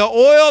ashes, the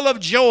oil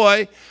of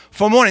joy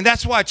for mourning.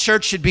 That's why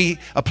church should be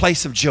a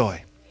place of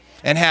joy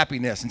and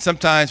happiness. And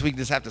sometimes we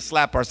just have to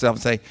slap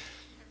ourselves and say,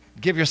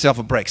 give yourself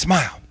a break.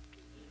 Smile.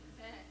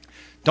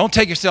 Don't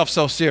take yourself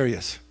so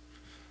serious.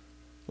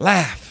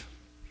 Laugh.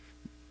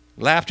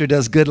 Laughter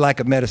does good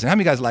like a medicine. How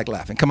many guys like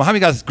laughing? Come on, how many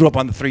guys grew up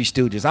on the Three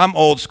Stooges? I'm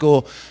old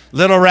school.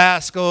 Little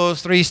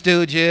Rascals, Three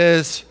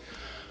Stooges.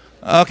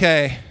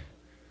 Okay.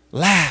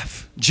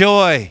 Laugh.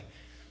 Joy.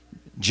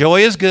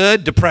 Joy is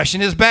good.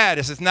 Depression is bad.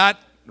 This is not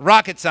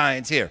rocket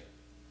science here.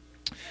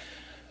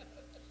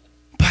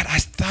 But I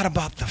thought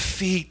about the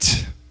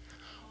feet.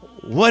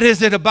 What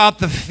is it about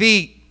the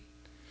feet?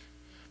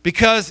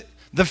 Because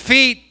the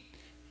feet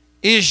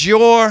is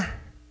your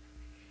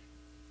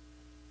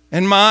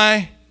and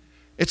my,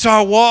 it's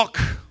our walk.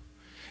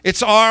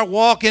 It's our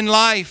walk in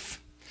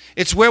life.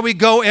 It's where we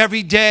go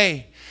every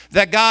day.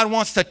 That God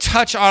wants to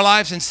touch our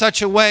lives in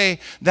such a way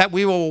that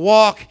we will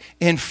walk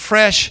in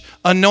fresh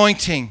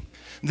anointing.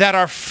 That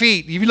our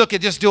feet, if you look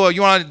at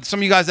some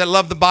of you guys that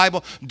love the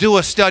Bible, do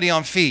a study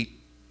on feet.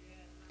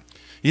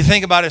 You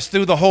think about it,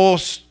 through the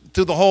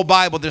whole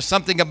Bible, there's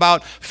something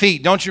about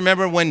feet. Don't you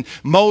remember when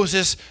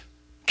Moses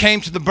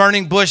came to the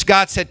burning bush,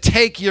 God said,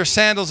 take your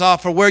sandals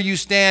off, for where you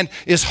stand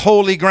is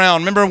holy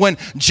ground. Remember when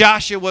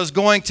Joshua was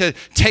going to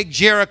take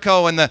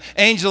Jericho, and the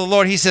angel of the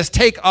Lord, he says,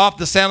 take off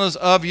the sandals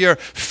of your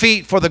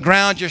feet, for the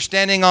ground you're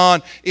standing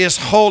on is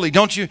holy.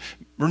 Don't you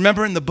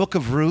remember in the book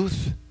of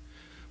Ruth,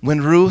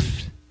 when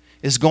Ruth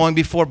is going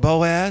before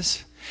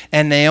Boaz,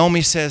 and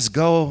Naomi says,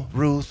 go,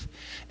 Ruth,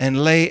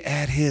 and lay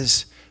at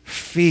his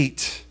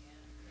feet.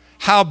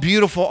 How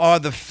beautiful are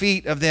the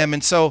feet of them.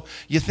 And so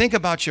you think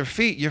about your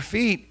feet. Your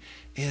feet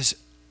is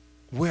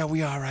where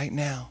we are right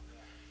now.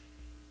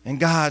 And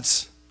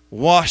God's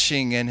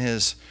washing, and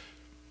his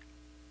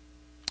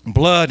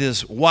blood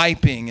is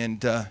wiping,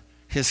 and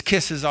his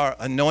kisses are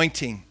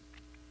anointing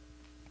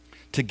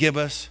to give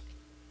us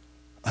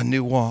a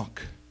new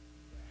walk.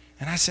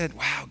 And I said,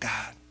 wow,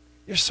 God,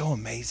 you're so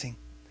amazing.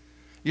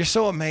 You're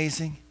so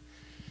amazing.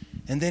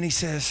 And then he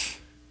says,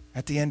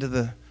 at the end of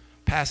the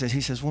passage,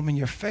 he says, woman,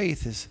 your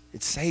faith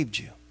it saved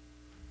you.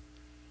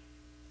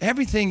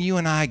 Everything you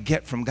and I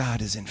get from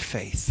God is in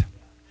faith.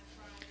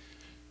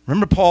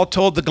 Remember Paul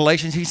told the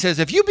Galatians, he says,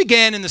 if you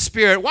began in the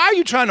Spirit, why are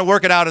you trying to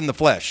work it out in the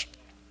flesh?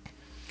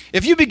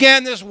 If you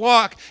began this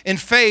walk in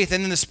faith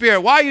and in the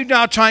Spirit, why are you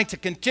now trying to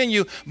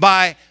continue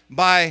by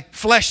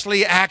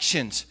fleshly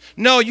actions?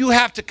 No, you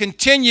have to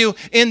continue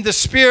in the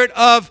spirit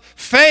of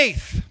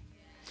faith.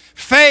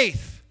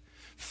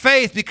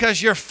 Faith,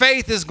 because your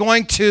faith is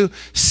going to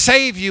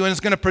save you, and it's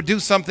going to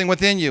produce something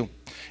within you.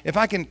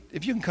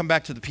 If you can come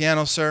back to the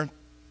piano, sir,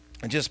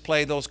 and just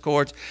play those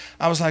chords.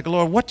 I was like,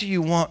 Lord, what do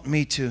you want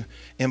me to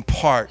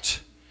impart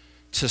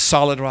to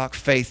Solid Rock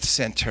Faith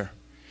Center?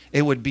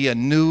 It would be a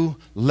new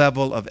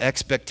level of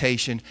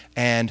expectation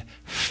and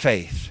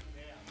faith.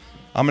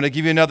 I'm going to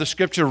give you another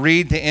scripture.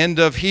 Read the end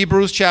of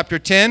Hebrews chapter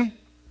 10.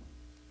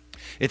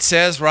 It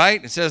says,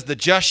 right? It says, the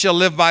just shall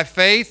live by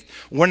faith.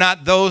 We're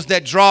not those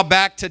that draw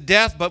back to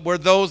death, but we're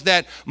those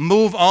that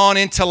move on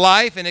into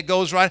life. And it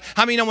goes right.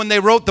 How many know when they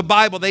wrote the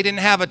Bible, they didn't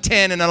have a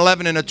 10 and an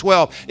 11 and a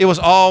 12. It was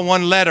all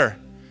one letter.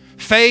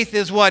 Faith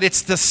is what?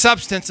 It's the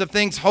substance of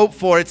things hoped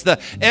for. It's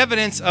the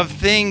evidence of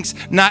things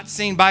not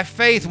seen. By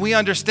faith, we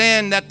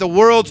understand that the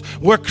worlds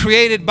were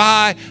created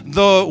by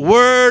the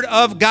Word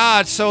of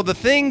God. So the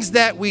things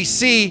that we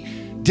see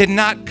did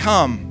not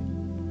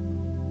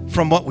come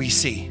from what we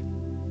see.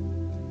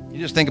 You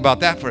just think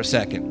about that for a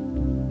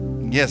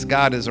second. Yes,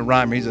 God is a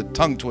rhymer. He's a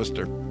tongue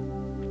twister.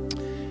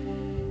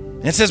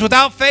 And it says,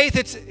 without faith,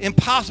 it's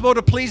impossible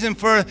to please him.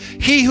 For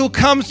he who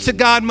comes to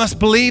God must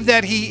believe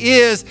that he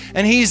is,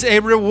 and he's a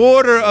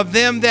rewarder of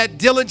them that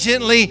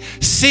diligently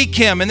seek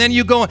him. And then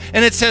you go,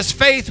 and it says,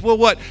 faith will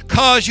what?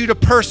 Cause you to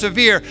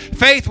persevere.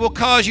 Faith will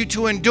cause you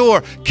to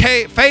endure.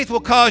 Faith will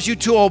cause you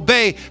to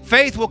obey.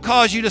 Faith will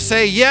cause you to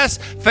say yes.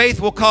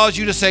 Faith will cause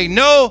you to say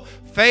no.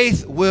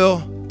 Faith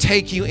will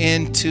take you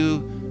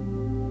into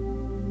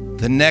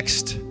the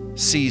next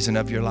season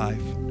of your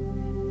life.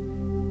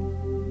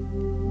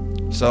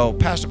 So,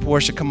 Pastor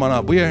Portia, come on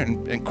up. We are,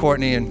 and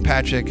Courtney and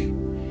Patrick,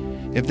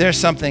 If there's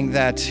something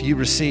that you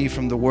receive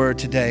from the word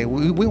today,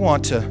 we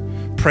want to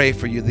pray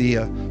for you. The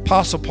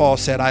Apostle Paul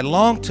said, I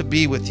long to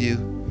be with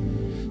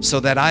you so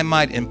that I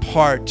might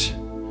impart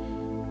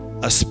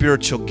a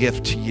spiritual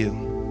gift to you.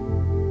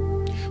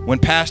 When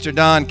Pastor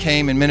Don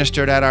came and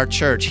ministered at our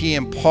church, he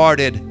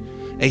imparted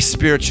a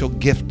spiritual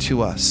gift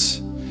to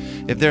us.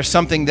 If there's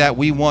something that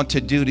we want to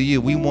do to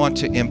you, we want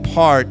to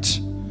impart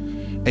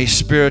a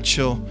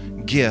spiritual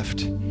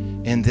gift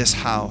in this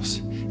house.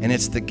 And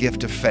it's the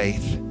gift of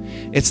faith.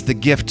 It's the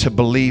gift to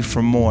believe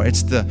for more.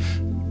 It's the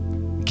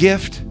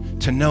gift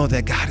to know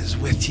that God is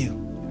with you.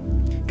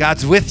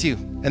 God's with you,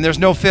 and there's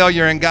no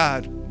failure in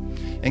God.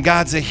 And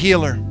God's a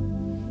healer.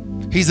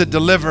 He's a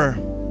deliverer.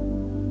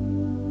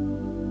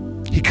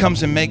 He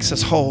comes and makes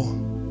us whole.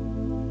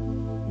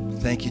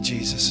 Thank you,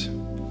 Jesus.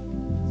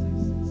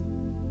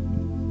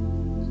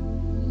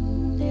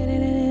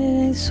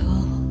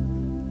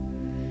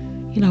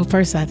 You know,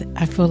 first I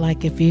feel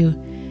like if you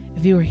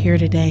were here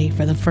today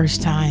for the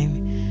first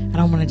time, I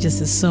don't want to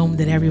just assume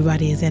that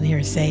everybody is in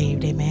here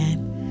saved,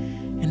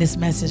 amen? And this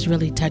message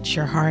really touched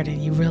your heart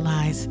and you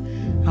realize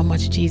how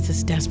much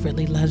Jesus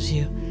desperately loves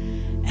you.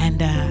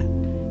 And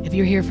if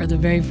you're here for the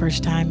very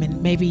first time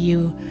and maybe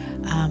you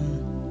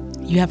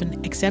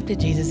haven't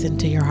accepted Jesus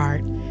into your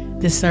heart,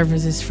 this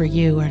service is for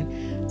you.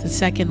 And the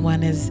second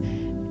one is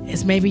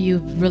maybe you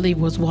really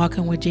was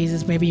walking with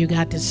Jesus, maybe you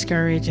got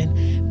discouraged,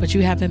 but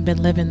you haven't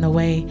been living the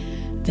way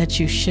that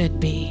you should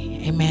be.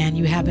 Amen.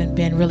 You haven't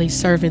been really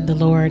serving the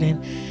Lord,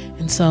 and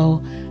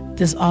so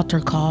this altar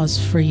calls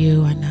for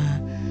you. And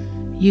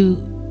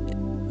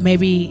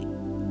maybe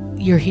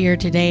you're here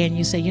today and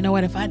you say, you know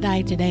what, if I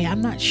died today,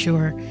 I'm not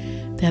sure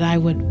that I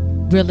would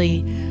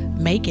really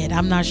make it.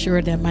 I'm not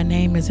sure that my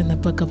name is in the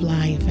book of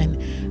life,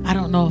 and I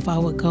don't know if I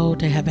would go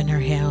to heaven or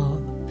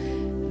hell.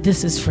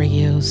 This is for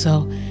you.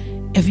 So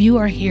if you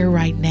are here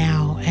right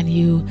now and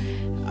you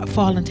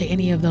fall into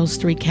any of those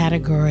three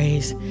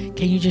categories,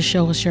 can you just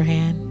show us your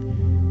hand?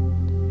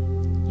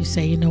 You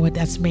say, you know what,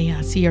 that's me.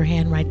 I see your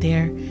hand right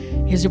there.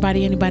 Is there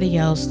anybody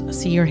else? I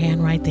see your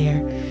hand right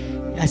there.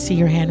 I see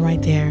your hand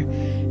right there.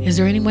 Is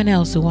there anyone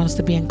else who wants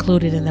to be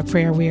included in the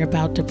prayer we're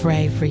about to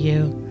pray for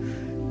you?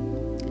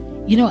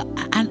 You know,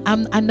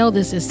 I know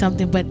this is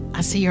something, but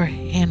I see your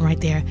hand right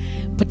there.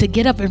 But to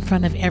get up in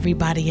front of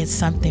everybody is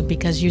something,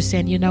 because you're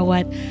saying, you know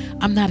what,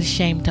 I'm not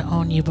ashamed to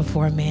own you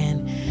before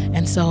men.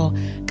 And so,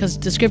 because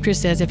the scripture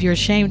says, if you're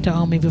ashamed to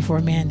own me before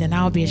men, then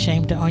I'll be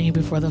ashamed to own you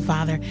before the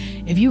Father.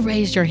 If you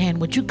raised your hand,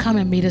 would you come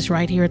and meet us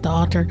right here at the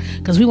altar?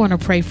 Because we want to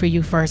pray for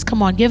you first.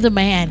 Come on, give them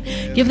a hand.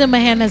 Give them a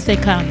hand as they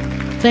come.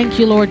 Thank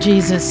you, Lord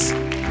Jesus.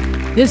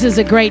 This is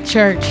a great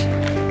church.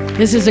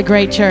 This is a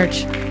great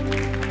church.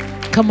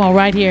 Come on,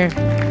 right here.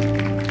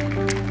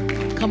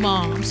 Come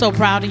on. I'm so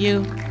proud of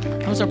you.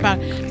 I'm so proud.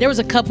 There was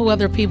a couple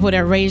other people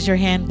that raised your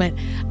hand, but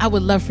I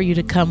would love for you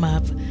to come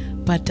up.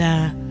 But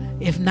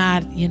if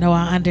not, you know,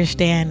 I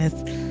understand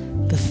it's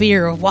the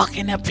fear of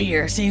walking up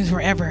here seems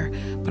forever.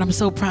 But I'm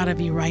so proud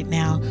of you right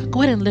now.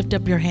 Go ahead and lift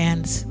up your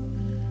hands.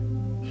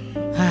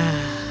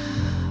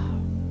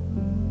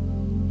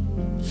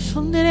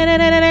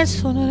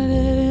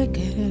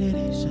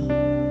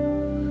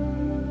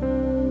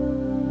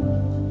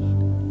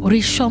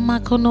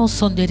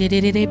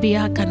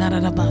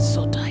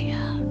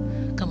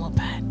 Come on,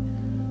 Pat.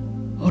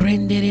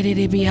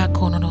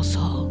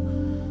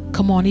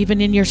 Come on,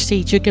 even in your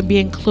seat, you can be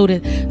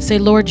included. Say,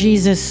 Lord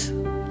Jesus,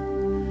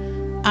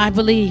 I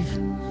believe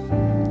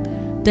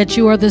that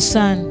you are the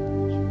Son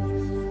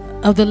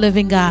of the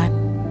living God.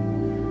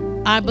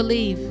 I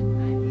believe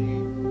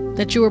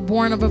that you were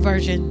born of a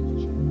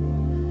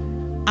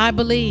virgin. I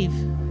believe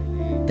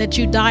that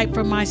you died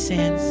for my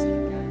sins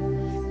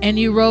and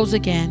you rose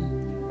again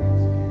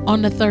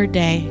on the third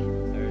day.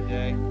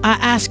 I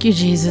ask you,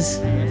 Jesus,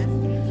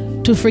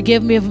 to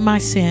forgive me of my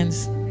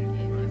sins.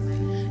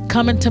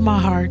 Come into my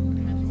heart.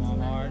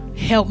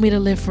 Help me to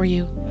live for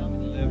you.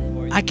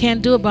 I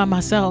can't do it by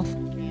myself.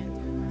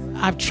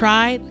 I've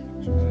tried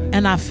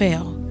and I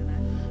failed.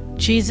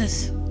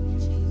 Jesus,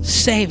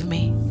 save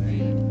me.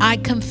 I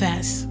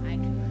confess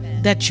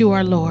that you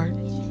are Lord.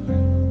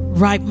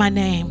 Write my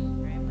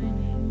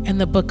name in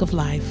the book of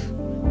life.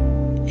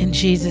 In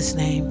Jesus'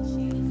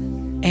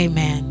 name,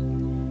 amen.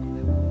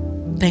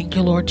 Thank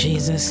you, Lord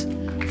Jesus.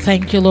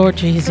 Thank you, Lord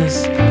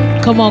Jesus.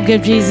 Come on,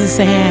 give Jesus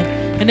a hand.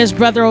 And this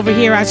brother over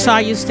here, I saw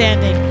you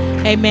standing.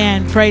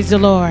 Amen. Praise the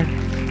Lord.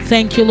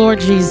 Thank you, Lord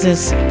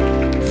Jesus.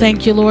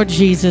 Thank you, Lord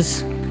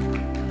Jesus.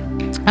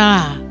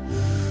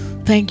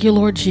 Thank you,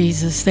 Lord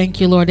Jesus. Thank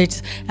you, Lord.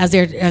 It's as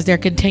they're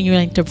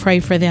continuing to pray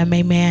for them.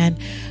 Amen.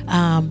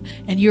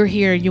 And you're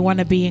here. You want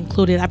to be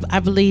included. I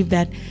believe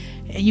that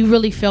you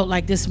really felt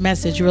like this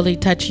message really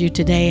touched you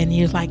today, and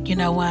you're like, you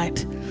know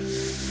what?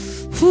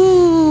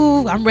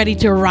 Whew, I'm ready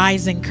to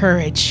arise in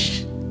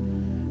courage.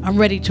 I'm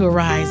ready to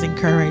arise in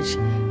courage.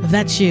 If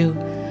that's you,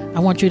 I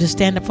want you to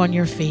stand up on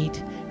your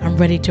feet. I'm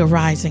ready to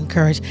rise in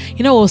courage.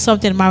 You know, it was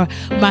something my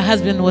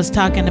husband was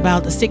talking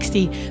about, the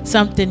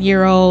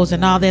 60-something-year-olds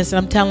and all this.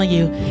 I'm telling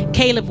you,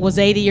 Caleb was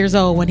 80 years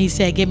old when he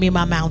said, give me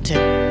my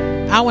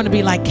mountain. I want to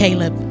be like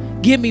Caleb.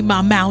 Give me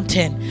my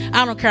mountain.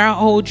 I don't care how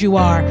old you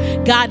are.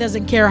 God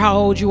doesn't care how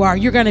old you are.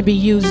 You're going to be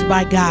used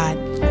by God.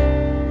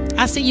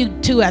 I see you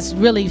two as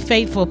really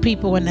faithful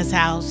people in this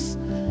house.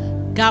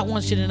 God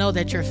wants you to know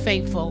that you're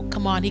faithful.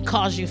 Come on, he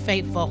calls you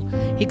faithful.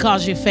 He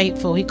calls you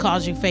faithful. He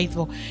calls you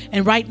faithful.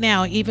 And right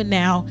now, even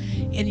now,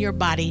 in your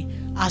body,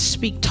 I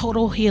speak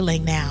total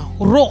healing now.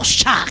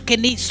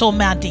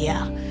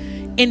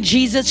 In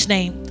Jesus'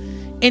 name.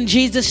 In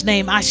Jesus'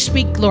 name, I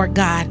speak, Lord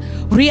God,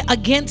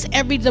 against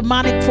every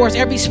demonic force,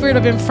 every spirit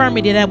of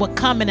infirmity that would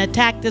come and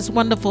attack this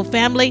wonderful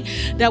family,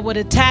 that would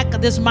attack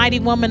this mighty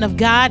woman of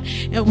God.